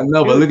be? I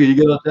know, but look at you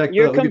get off that.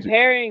 You're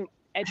comparing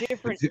at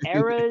different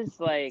eras,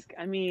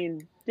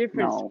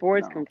 different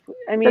sports. No.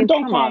 I mean,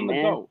 don't come call on, him the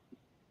man. GOAT.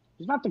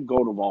 He's not the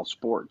GOAT of all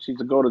sports. He's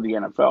the GOAT of the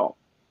NFL.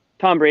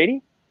 Tom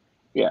Brady?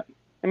 Yeah.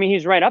 I mean,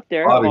 he's right up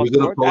there. Bobby, who's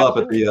going to pull up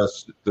at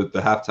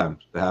the halftime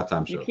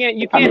show?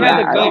 You can't have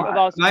the GOAT of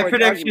all sports. My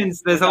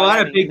predictions, there's a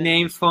lot of big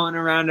names floating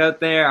around out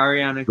there.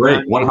 Ariana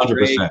Drake, Grande,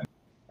 100%.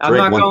 I'm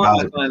not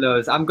going with one of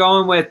those. I'm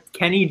going with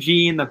Kenny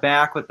G in the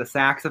back with the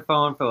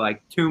saxophone for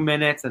like 2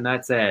 minutes, and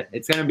that's it.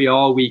 It's going to be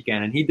all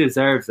weekend, and he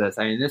deserves this.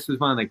 I mean, this was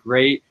one of the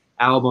great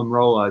album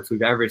rollouts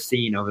we've ever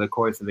seen over the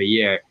course of a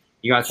year.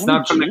 You got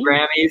snubbed from the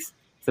Grammys,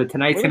 so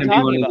tonight's going to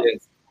be one of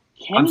those.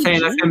 I'm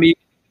saying that's going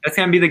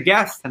to be the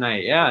guest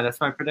tonight. Yeah, that's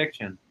my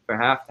prediction for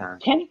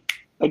halftime. Kenny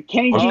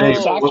G.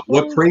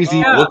 What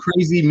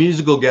crazy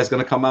musical guest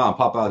going to come out and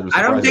pop out?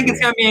 I don't think it's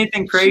going to be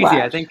anything crazy.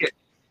 I think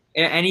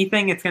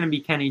it's going to be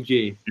Kenny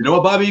G. You know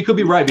what, Bobby? You could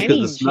be right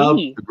because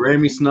the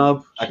Grammy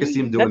snub, I can see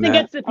him doing that.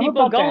 Nothing gets the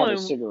people going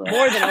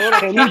more than a little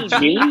Kenny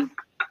G.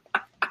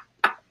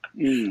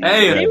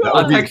 Hey,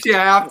 I'll text you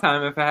at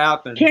halftime if it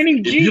happens.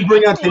 Kenny G. If you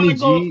bring out Kenny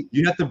G,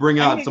 you have to bring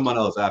out someone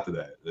else after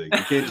that. Like, you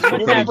can't just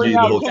put Kenny G the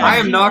whole time. I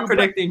am not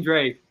predicting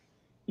Drake.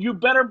 You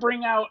better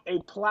bring out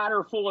a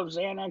platter full of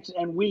Xanax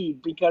and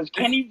weed because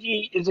Kenny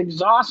G is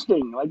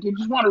exhausting. Like, you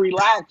just want to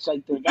relax, I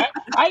think.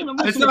 I haven't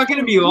listened It's not going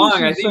to be long.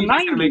 I think he's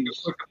going to make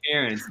a quick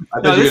appearance.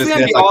 This is going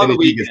to be all the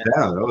weekend.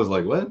 I was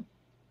like, what?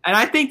 And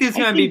I think this is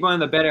going to be one of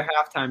the better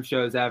halftime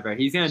shows ever.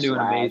 He's going to do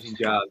an amazing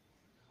job.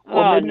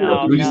 When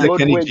you said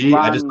Kenny G,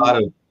 I just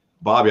thought of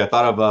Bobby. I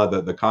thought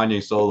of the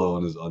Kanye solo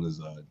on his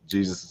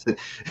Jesus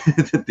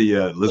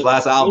his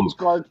last album.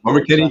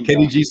 Remember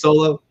Kenny G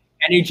solo?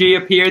 Kenny G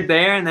appeared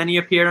there, and then he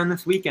appeared on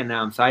this weekend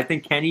now. So I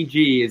think Kenny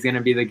G is going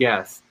to be the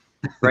guest.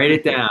 Write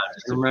it down.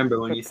 Remember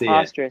when you see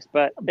it.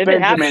 But if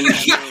it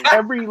happens,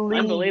 every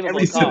league had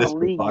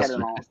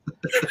it all.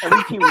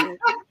 Every team.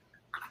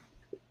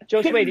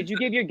 Josue, did you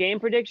give your game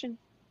prediction?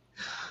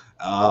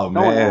 Oh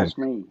no one man, asked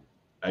me.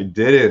 I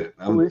did it.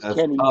 Who is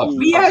Kenny G?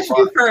 We asked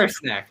you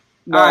first, Nick.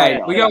 No, All right,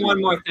 no, we got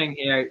one more thing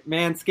here.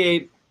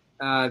 Manscaped.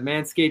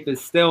 Manscaped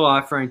is still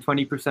offering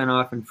 20%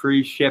 off and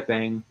free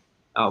shipping.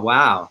 Oh,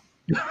 wow.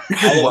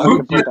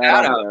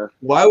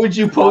 Why would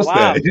you post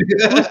that?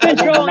 Who's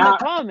controlling the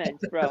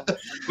comments, bro? This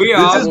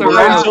is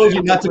why I told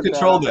you not to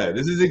control that.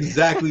 This is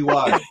exactly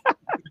why.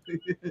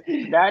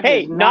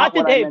 Hey, not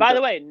today. By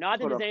the way, not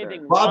that there's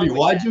anything Bobby, wrong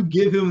why'd with you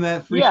give him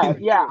that free?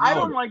 Yeah. I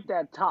don't like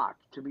that talk,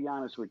 to be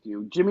honest with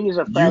you. Jimmy is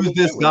a fan. Use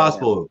this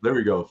gospel. There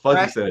we go.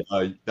 Fuzzy said.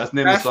 That's the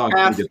name of the song.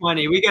 Press Pass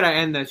 20. We got to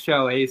end the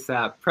show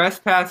ASAP. Press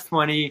Pass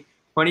 20,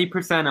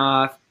 20%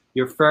 off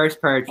your first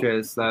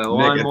purchase. The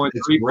Lawnmower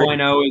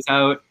 3.0 is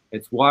out.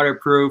 It's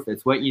waterproof.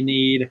 It's what you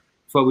need.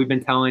 It's what we've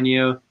been telling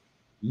you.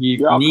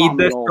 You need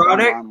this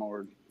product,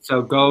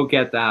 so go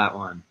get that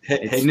one.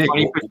 It's Nick,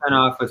 20%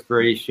 off with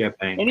free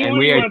shipping. And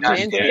we are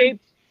done.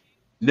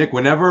 Nick,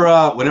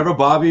 whenever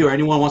Bobby or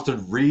anyone wants to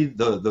read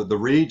the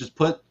read, just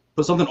put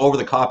something over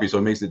the copy so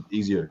it makes it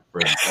easier for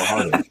him.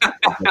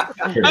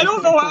 I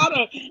don't know how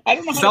to.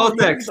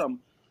 Celtics.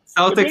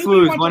 Celtics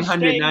lose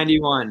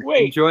 191.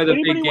 Enjoy the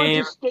big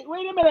game.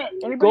 Wait a minute.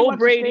 Anybody Go wants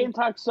Brady. to stay and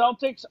talk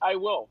Celtics? I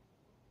will.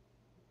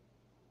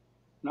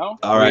 No?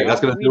 All right,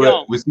 that's going to do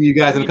it. We'll see you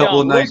guys in a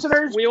couple of nights.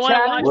 Listeners, we're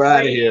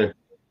out of here.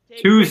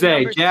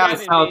 Tuesday,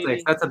 Jazz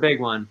Celtics. That's a big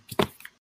one.